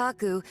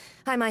Tenshukaku,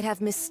 I might have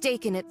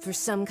mistaken it for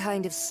some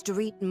kind of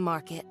street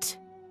market.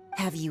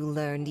 Have you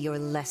learned your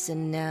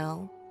lesson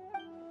now?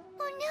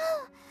 Oh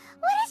no!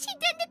 What has she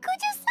done to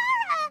Kujo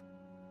Sara?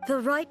 The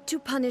right to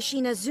punish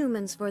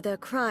Inazumans for their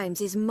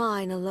crimes is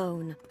mine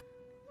alone.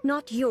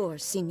 Not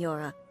yours,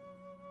 Signora.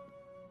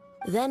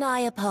 Then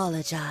I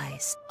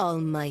apologize,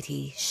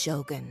 almighty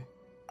Shogun.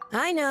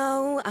 I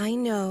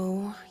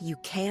know, you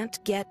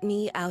can't get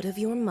me out of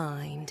your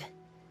mind.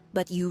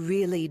 But you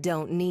really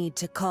don't need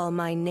to call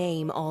my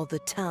name all the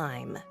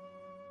time.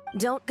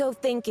 Don't go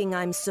thinking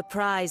I'm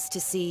surprised to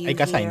see you I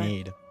guess here. I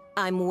need.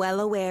 I'm well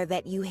aware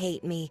that you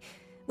hate me,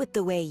 with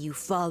the way you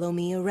follow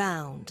me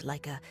around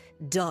like a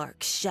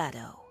dark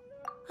shadow.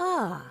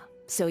 Ah,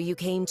 so you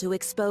came to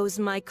expose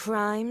my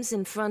crimes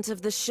in front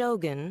of the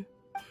Shogun?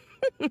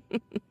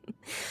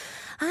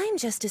 I'm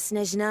just a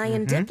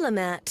Snezhnayan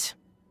diplomat.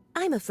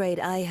 I'm afraid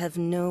I have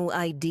no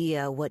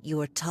idea what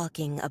you're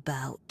talking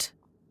about.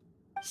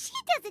 She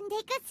doesn't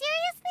take us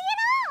seriously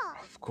at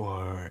all! Of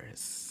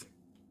course.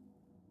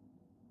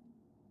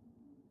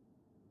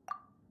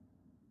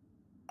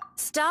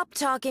 Stop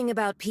talking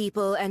about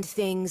people and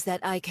things that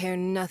I care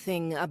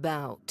nothing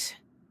about.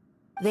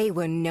 They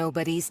were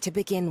nobodies to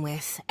begin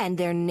with, and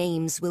their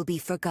names will be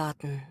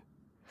forgotten.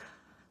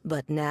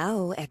 But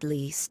now, at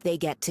least, they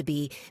get to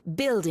be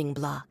building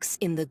blocks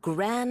in the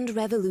grand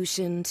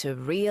revolution to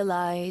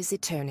realize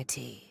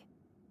eternity.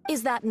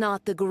 Is that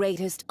not the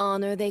greatest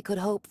honor they could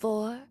hope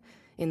for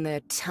in their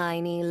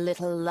tiny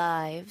little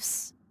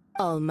lives?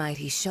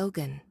 Almighty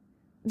Shogun,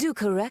 do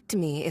correct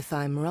me if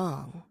I'm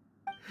wrong.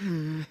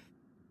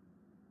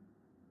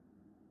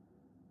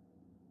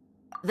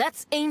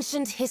 That's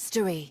ancient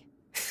history.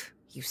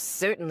 You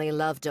certainly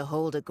love to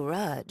hold a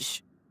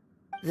grudge.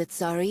 The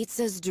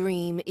Tsaritsa's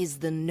dream is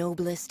the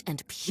noblest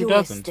and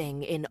purest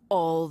thing in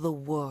all the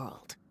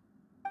world.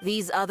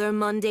 These other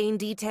mundane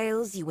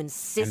details you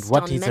insist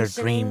on mentioning... And what is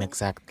her dream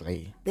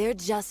exactly? They're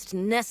just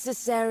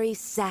necessary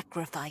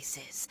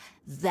sacrifices.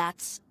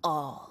 That's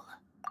all.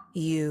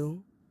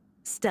 You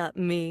stop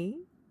me?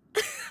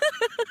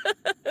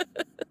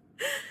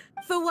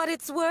 For what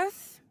it's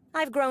worth,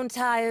 I've grown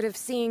tired of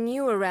seeing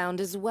you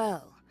around as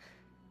well.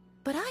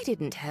 But I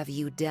didn't have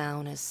you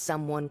down as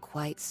someone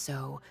quite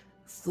so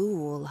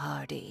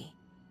foolhardy.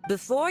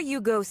 Before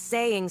you go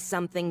saying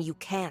something you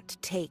can't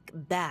take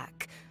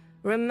back,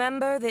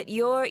 remember that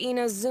you're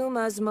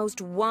Inazuma's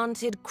most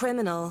wanted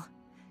criminal.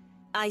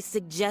 I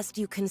suggest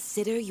you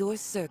consider your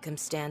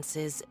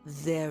circumstances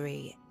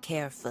very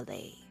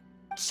carefully.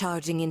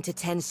 Charging into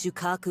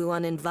Tenshukaku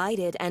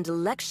uninvited and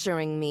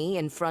lecturing me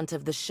in front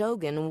of the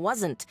Shogun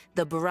wasn't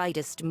the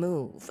brightest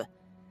move.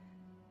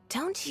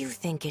 Don't you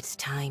think it's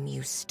time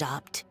you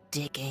stopped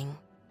digging?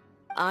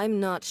 I'm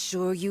not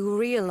sure you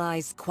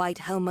realize quite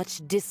how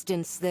much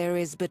distance there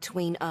is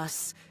between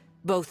us,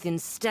 both in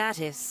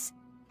status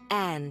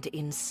and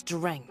in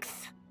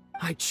strength.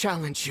 I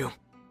challenge you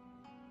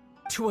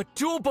to a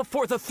duel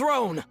before the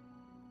throne!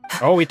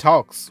 Oh, he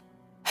talks.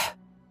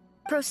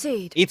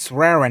 Proceed. It's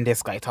rare when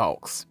this guy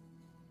talks.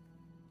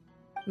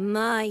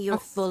 My, you're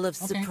full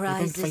of okay,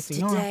 surprises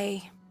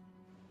today.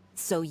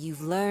 So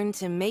you've learned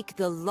to make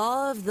the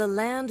law of the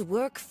land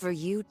work for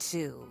you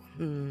too,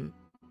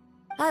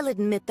 I'll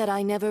admit that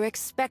I never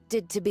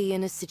expected to be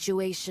in a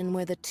situation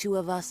where the two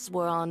of us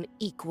were on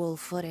equal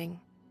footing.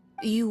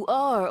 You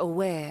are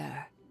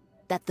aware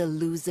that the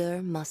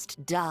loser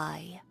must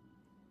die.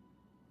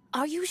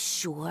 Are you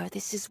sure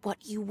this is what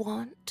you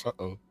want?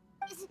 Uh-oh.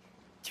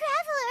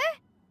 Traveler!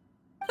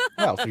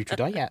 Well, for you to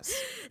die, yes.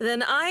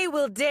 Then I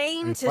will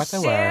deign to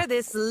share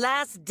this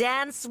last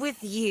dance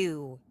with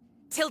you.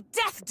 Till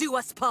death do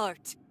us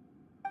part!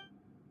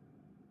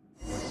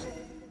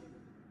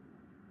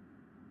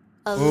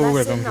 A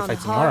lesson on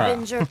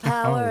harbinger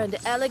power and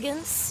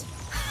elegance?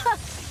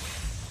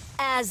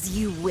 As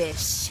you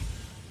wish.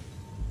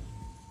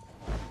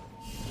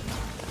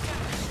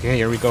 Okay,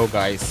 here we go,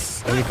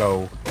 guys. Here we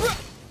go.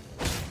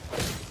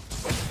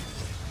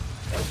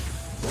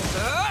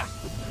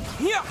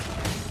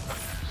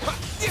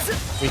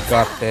 We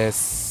got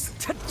this.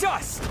 To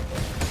dust!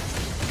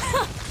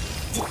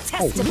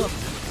 Detestable!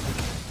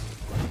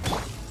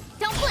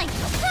 Don't blink!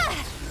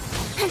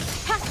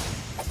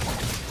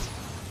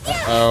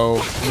 Oh,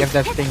 we have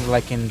that thing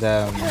like in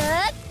the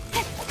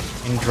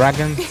in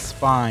Dragon's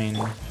Spine.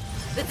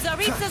 The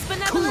Tsaritsa's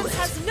benevolence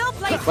has no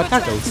place for What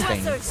are those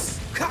transgressors.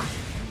 things?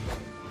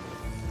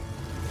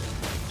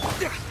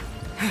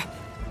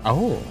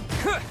 Oh,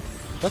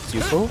 that's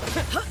useful.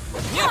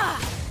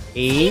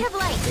 E,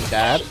 like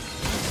that.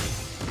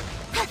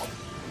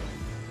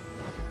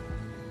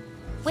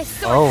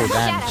 Oh,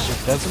 damn, she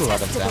does a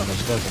lot of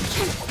damage, doesn't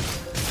she?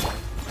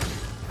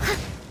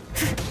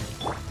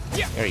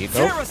 There you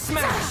go.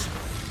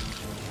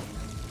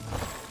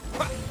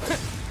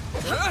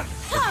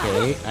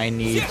 Okay, I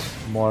need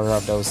more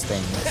of those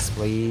things,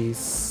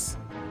 please.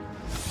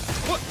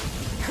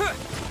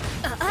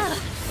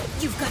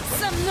 You've got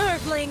some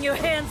nerve laying your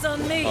hands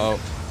on me. Oh.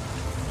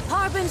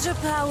 Harbinger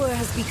power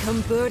has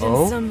become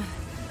burdensome.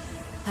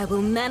 I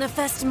will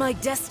manifest my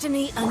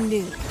destiny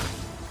anew.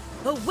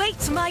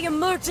 Await my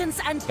emergence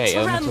and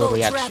tremble,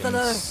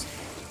 traveler.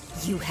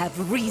 You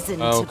have reason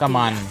to come be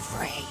on.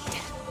 afraid.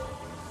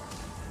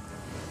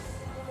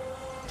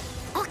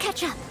 I'll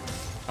catch up.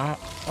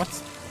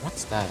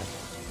 What's that?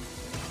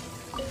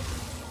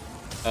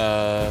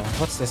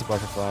 What's this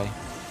butterfly?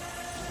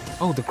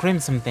 Oh, the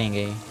crimson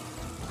thingy.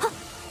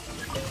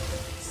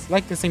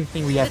 like the same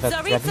thing we have at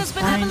Tsaritsa's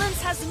Dragonspine.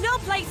 benevolence has no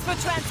place for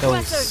Those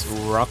transgressors.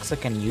 rocks I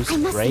can use I to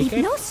must break leave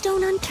it. no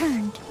stone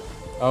unturned.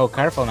 Oh,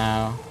 careful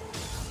now.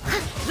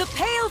 The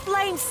pale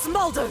flame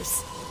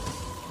smolders.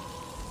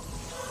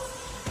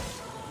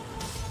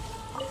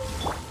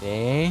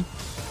 Okay.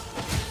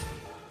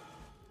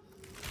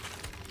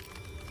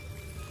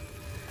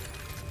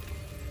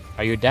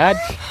 Are you dead?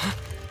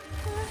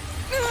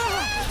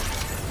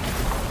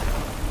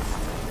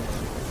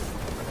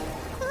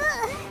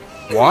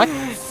 What?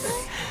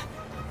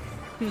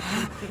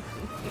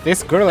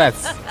 This girl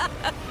has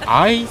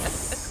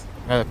ice,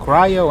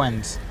 cryo,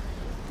 and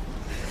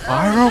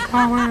pyro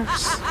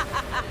powers.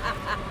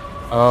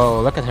 Oh,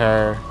 look at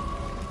her.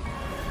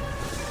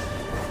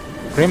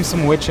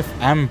 Crimson Witch of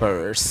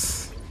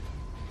Embers.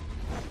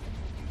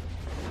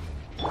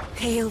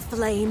 Pale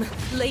flame,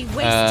 lay waste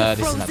to This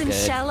is not frozen good.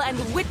 shell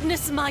and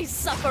witness my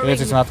suffering. This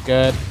is not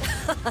good.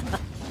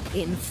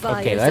 In fires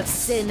Okay, of let's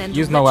sin and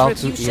use Noel to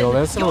retribution, heal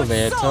us a your soul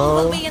little.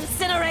 will be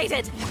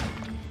incinerated.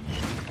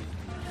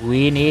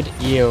 We need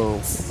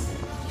heals.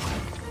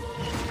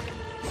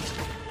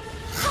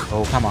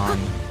 Oh, come on.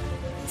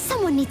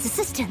 Someone needs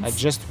assistance. I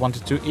just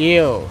wanted to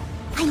heal.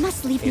 I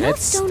must leave Okay, no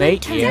let's stone stay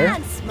unturned. here.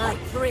 Dance, my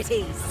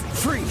pretties.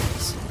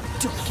 Freeze!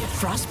 Don't get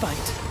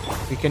frostbite.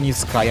 We can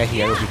use Kaya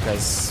here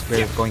because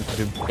we're going to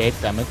do big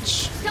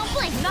damage. Don't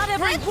blink. Not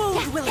every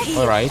wound will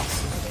heal. Alright.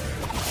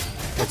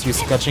 Let's use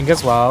Scutching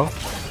as well.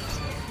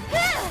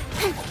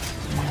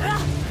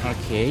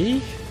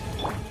 Okay.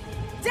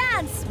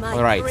 Dance, my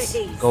Alright.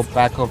 pretties. Go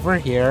back over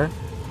here.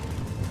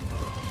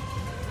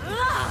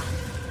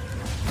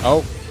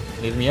 Oh,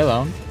 leave me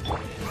alone.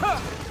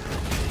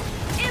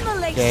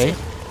 Immolation. Okay. A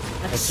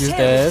Let's use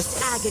cherished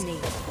this. agony.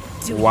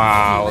 Do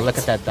Wow, you look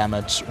feel at that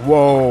damage.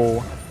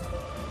 Whoa.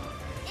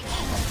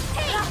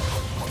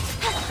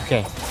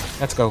 Okay,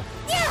 let's go.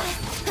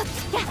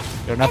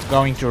 You're not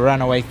going to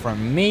run away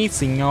from me,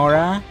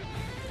 Signora.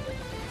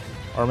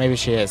 Or maybe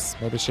she is.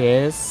 Maybe she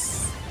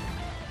is.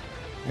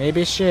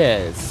 Maybe she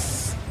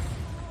is.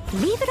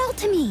 Leave it all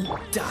to me.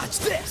 Dodge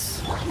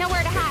this!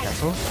 Nowhere to hide.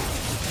 Careful.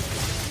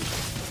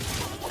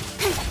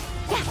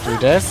 Do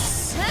this.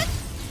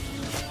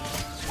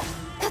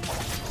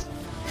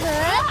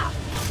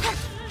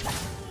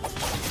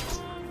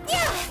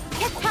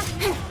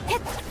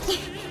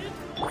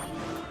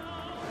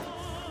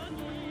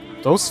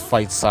 Those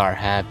fights are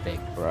epic,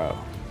 bro.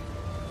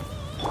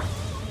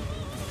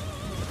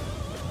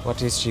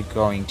 What is she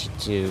going to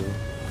do?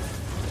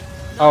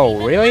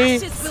 Oh, really?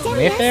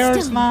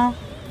 Myth now?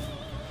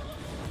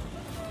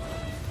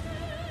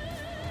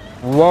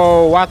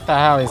 Whoa, what the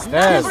hell is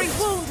Every this?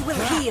 wound will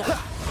heal.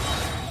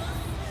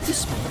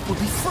 This moment will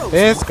be frozen.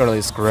 This girl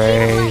is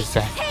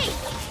crazy.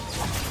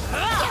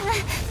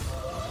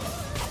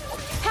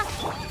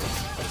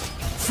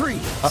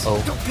 Freeze!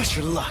 Uh-oh. Don't push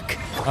your luck.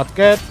 Not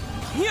good.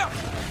 Yeah.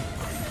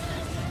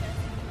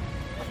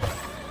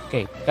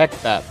 Okay, back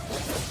that.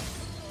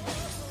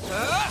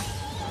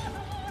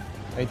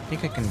 I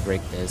think I can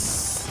break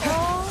this.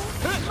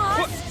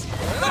 Cut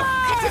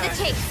to the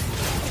chase.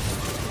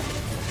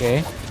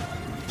 Okay.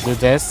 Do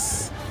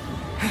this.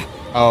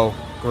 Oh,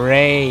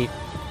 great.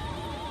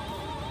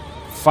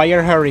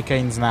 Fire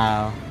hurricanes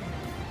now.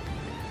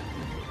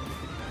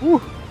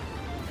 Woo.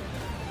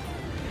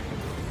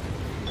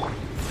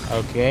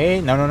 Okay,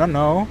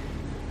 no.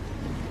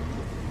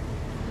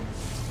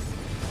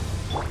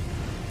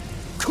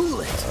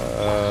 Cool it.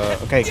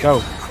 Okay,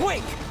 go.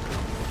 Quick!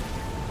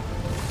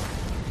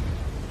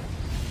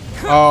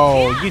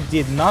 Oh, you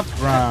did not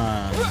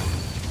run.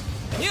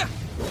 Yeah.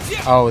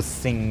 Oh,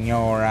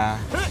 Signora.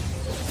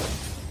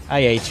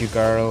 I hate you,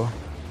 girl.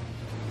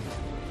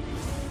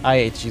 I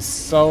hate you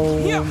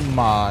so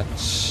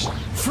much.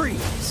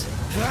 Freeze!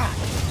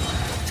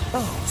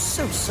 Oh,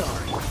 so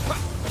sorry.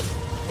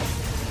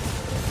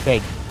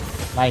 Okay,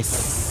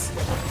 nice.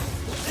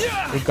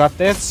 We got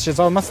this. She's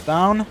almost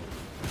down.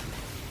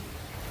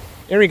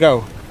 Here we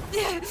go.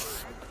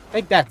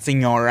 Take that,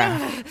 Signora.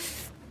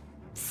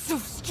 So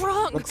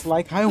strong. Looks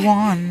like I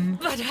won.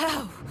 But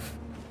how?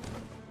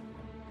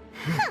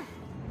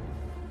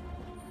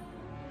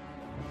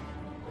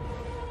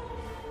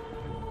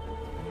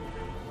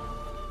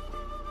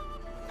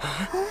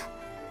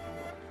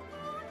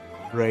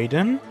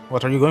 Raiden,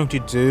 what are you going to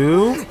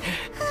do?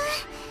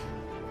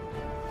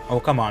 Oh,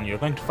 come on, you're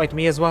going to fight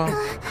me as well?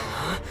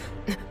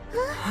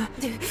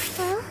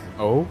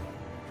 Oh?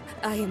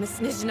 I am a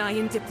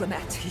Snezhnayan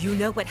diplomat. You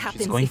know what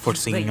happens going if for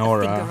you lay a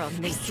Signora. finger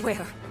on me. I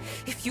swear,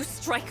 if you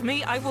strike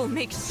me, I will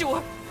make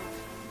sure.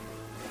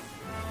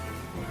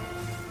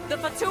 The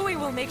Fatui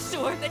will make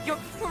sure that your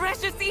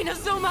precious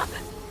Inazuma.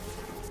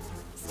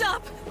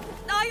 Stop!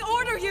 I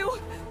order you,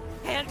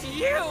 and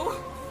you,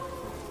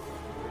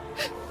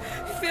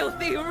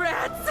 filthy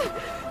rats,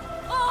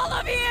 all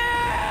of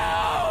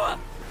you!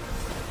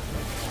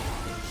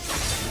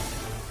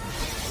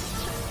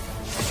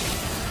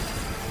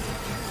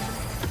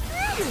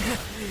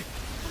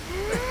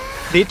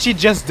 Did she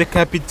just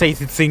decapitate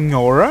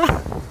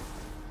Signora?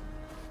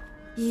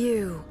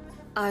 You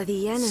are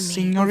the enemy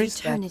Signora of is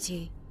dead.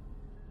 eternity.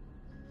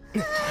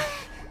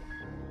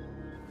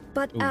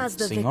 But Ooh, as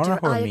the Signora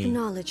victor, or I me?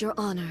 acknowledge your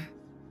honor.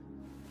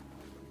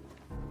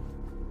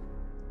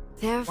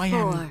 Why am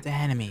Therefore, I the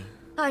enemy?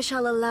 I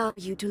shall allow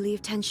you to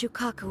leave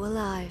Tenshukaku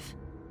alive.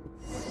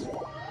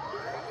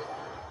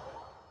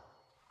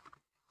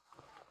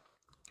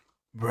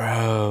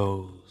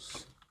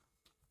 Bros.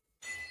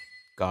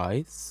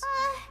 Guys,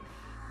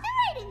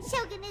 The Raiden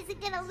Shogun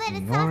isn't gonna let us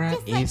Signora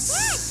off just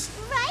is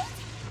like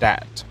that, right?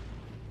 dead.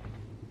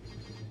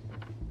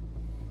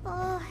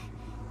 Oh,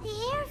 the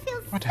air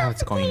feels What the hell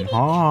is going suffocating.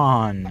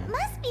 on? It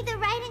must be the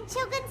Raiden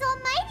Shogun's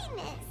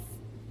almightiness.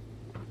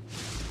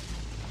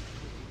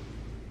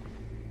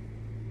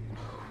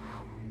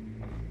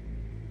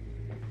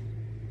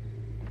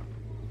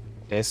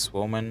 This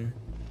woman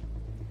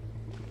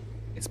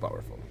is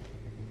powerful.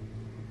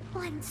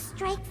 One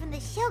strike from the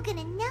Shogun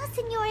and now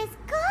Signora's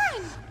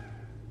gone.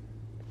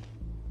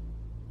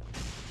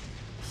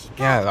 She got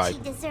Yeah, what like,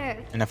 she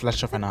deserved. in a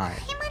flash of an eye.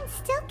 Paimon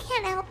still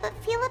can't help but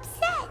feel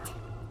upset.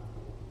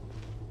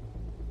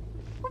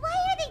 Why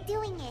are they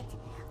doing it?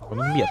 Wouldn't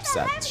Why be are the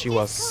upset. hermitage She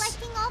was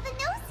collecting all the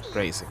Gnosis?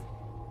 crazy.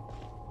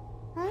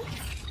 Huh?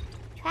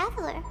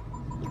 Traveler,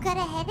 you got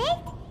a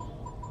headache?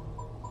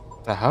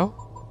 The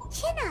hell?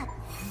 Chin up.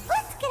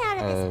 Let's get out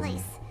of this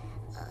place.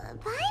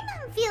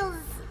 Paimon feels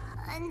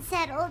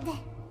unsettled.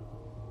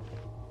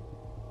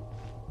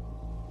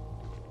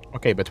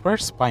 Okay, but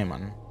where's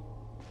Paimon?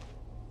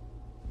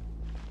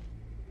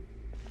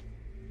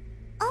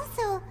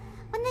 Also,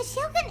 when the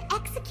Shogun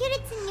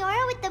executed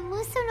Signora with the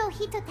Muso no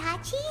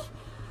Hitotachi,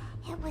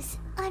 it was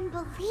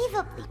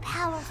unbelievably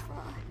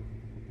powerful.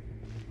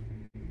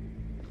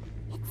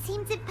 It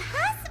seems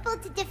impossible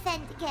to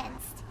defend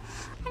against.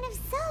 And if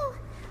so,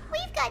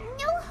 we've got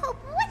no hope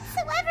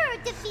whatsoever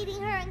of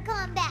defeating her in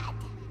combat.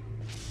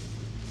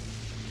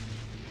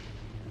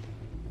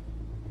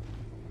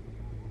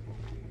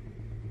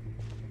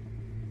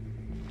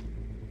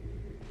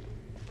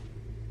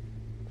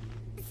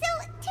 So,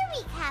 to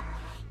recap,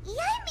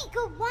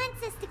 Yaimiko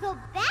wants us to go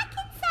back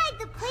inside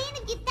the plane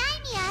of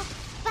Euthymia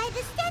by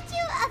the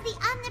statue of the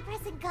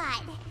omnipresent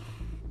god.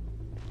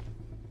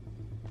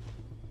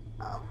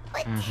 Oh,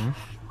 but we'll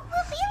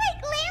be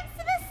like lambs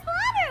to the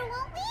slaughter,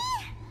 won't we?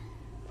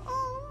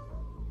 Oh,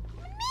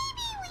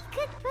 maybe we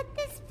could put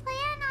this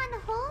plan on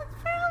hold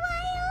for a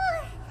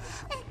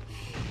while?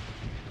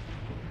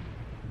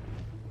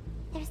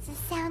 There's the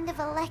sound of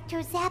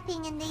electro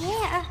zapping in the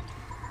air.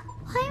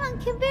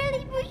 Paimon can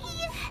barely breathe.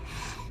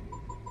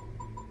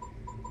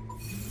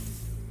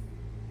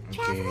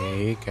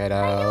 Okay, get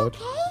Are you out.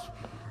 okay?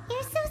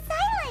 You're so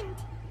silent.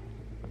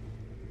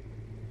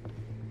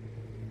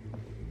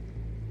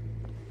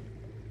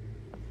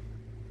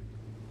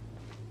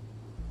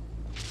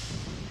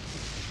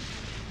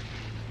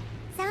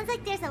 Sounds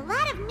like there's a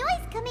lot of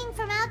noise coming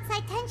from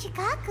outside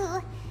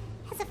Tenshukaku.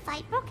 Has a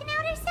fight broken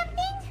out or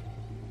something?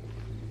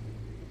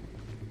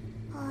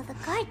 Oh, the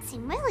guards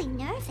seem really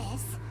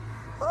nervous.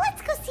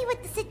 Let's go see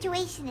what the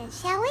situation is,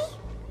 shall we?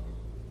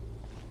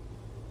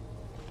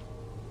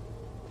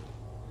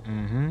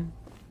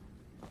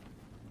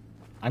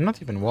 I'm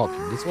not even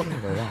walking. This walking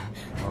very long.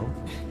 Oh.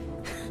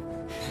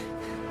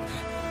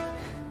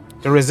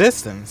 The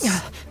resistance.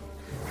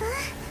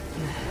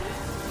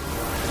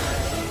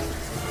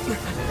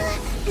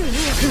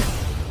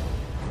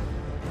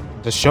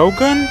 The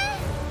Shogun?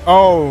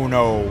 Oh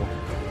no.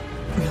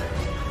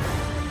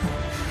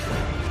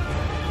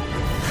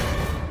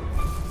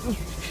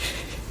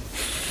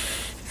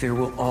 There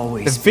will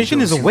always His vision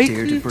be is those who awake,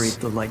 dare to Figth. brave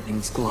the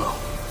lightning's glow.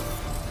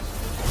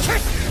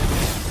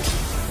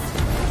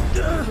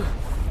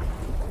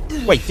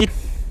 Wait, did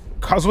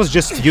Cosmos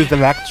just use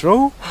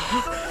Electro?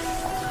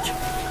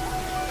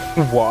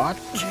 What?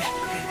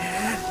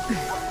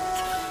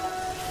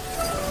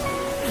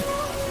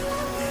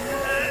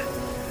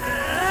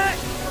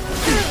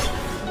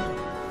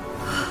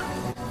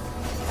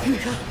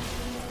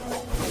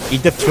 He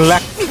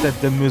deflected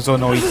the Muso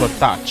no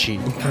Hitotachi.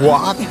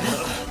 What?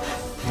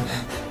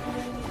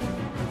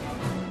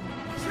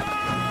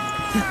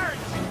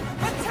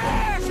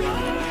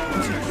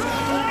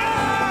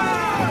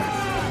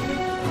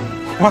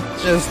 What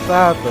just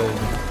happened?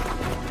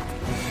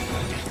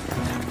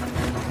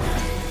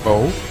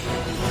 Oh?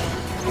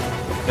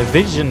 The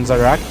visions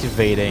are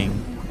activating.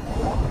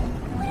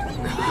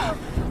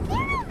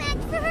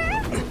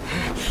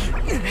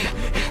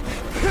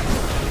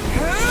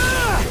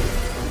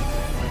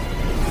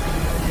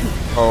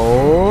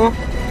 Oh.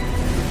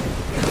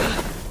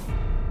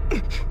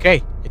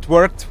 Okay, it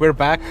worked. We're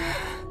back.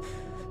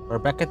 We're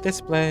back at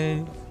this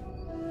place.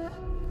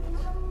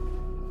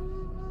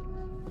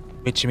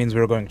 Which means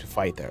we're going to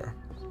fight her.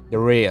 The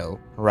real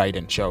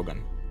Raiden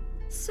Shogun.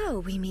 So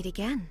we meet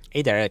again.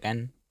 Hey there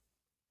again.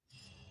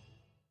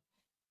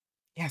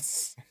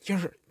 Yes,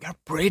 you're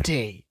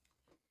pretty.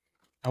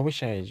 I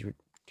wish I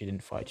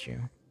didn't fight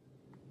you.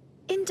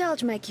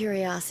 Indulge my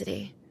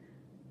curiosity.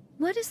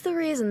 What is the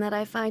reason that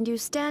I find you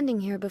standing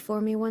here before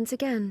me once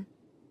again?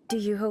 Do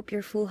you hope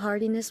your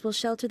foolhardiness will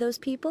shelter those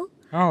people?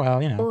 Oh,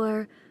 well, you know.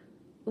 Or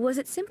was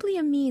it simply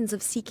a means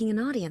of seeking an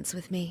audience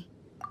with me?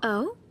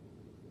 Oh?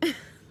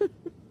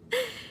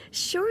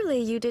 Surely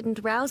you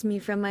didn't rouse me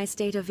from my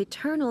state of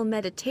eternal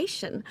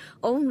meditation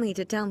only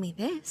to tell me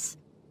this.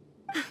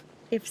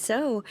 If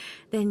so,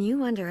 then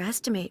you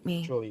underestimate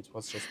me. Surely it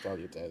was just tell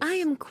you this. I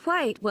am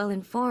quite well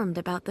informed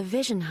about the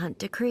Vision Hunt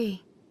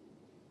decree.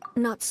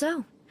 Not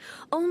so.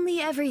 Only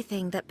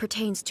everything that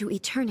pertains to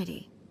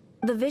eternity.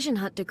 The Vision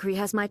Hunt decree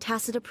has my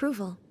tacit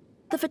approval.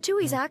 The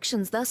Fatui's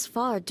actions thus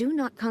far do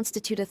not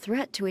constitute a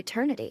threat to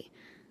eternity.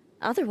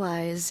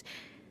 Otherwise,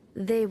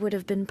 they would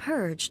have been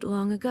purged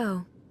long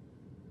ago.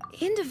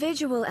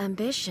 Individual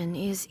ambition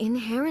is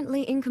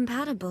inherently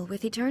incompatible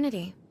with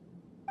eternity.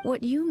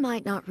 What you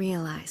might not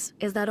realize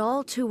is that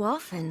all too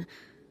often,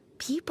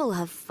 people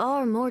have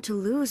far more to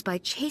lose by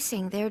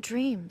chasing their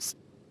dreams.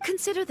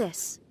 Consider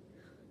this.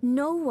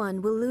 No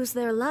one will lose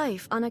their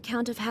life on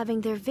account of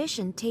having their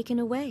vision taken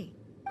away.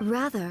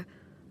 Rather,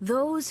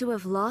 those who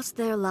have lost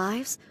their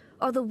lives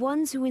are the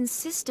ones who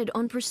insisted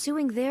on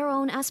pursuing their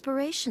own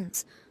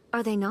aspirations,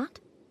 are they not?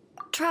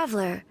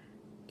 Traveler,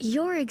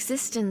 your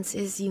existence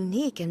is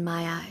unique in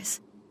my eyes.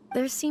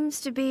 There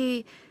seems to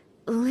be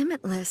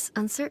limitless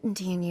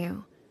uncertainty in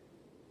you.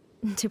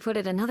 To put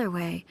it another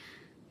way,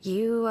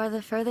 you are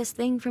the furthest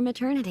thing from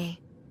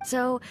eternity.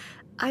 So,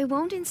 I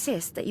won't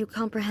insist that you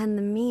comprehend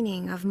the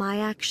meaning of my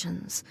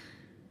actions.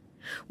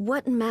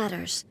 What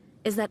matters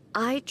is that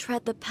I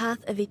tread the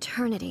path of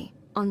eternity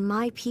on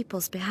my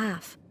people's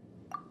behalf.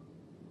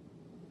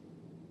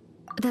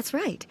 That's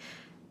right.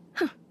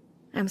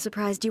 I'm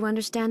surprised you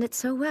understand it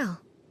so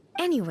well.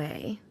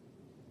 Anyway,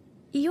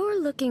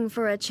 you're looking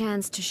for a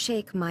chance to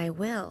shake my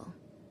will,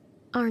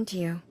 aren't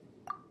you?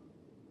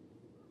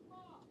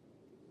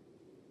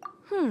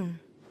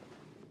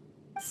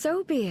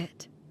 So be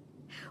it.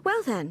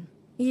 Well then,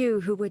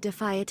 you who would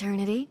defy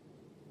eternity,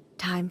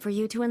 time for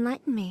you to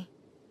enlighten me.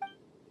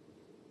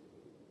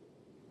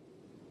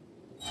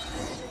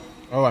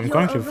 Oh, I'm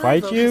going to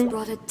fight you?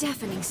 Brought a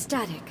deafening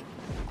static.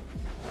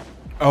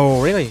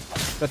 Oh, really?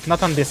 But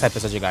not on this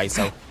episode, you guys,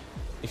 so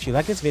if you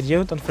like this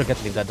video, don't forget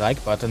to leave that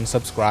like button,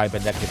 subscribe,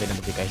 and activate the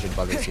notification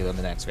bell to see you in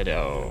the next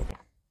video.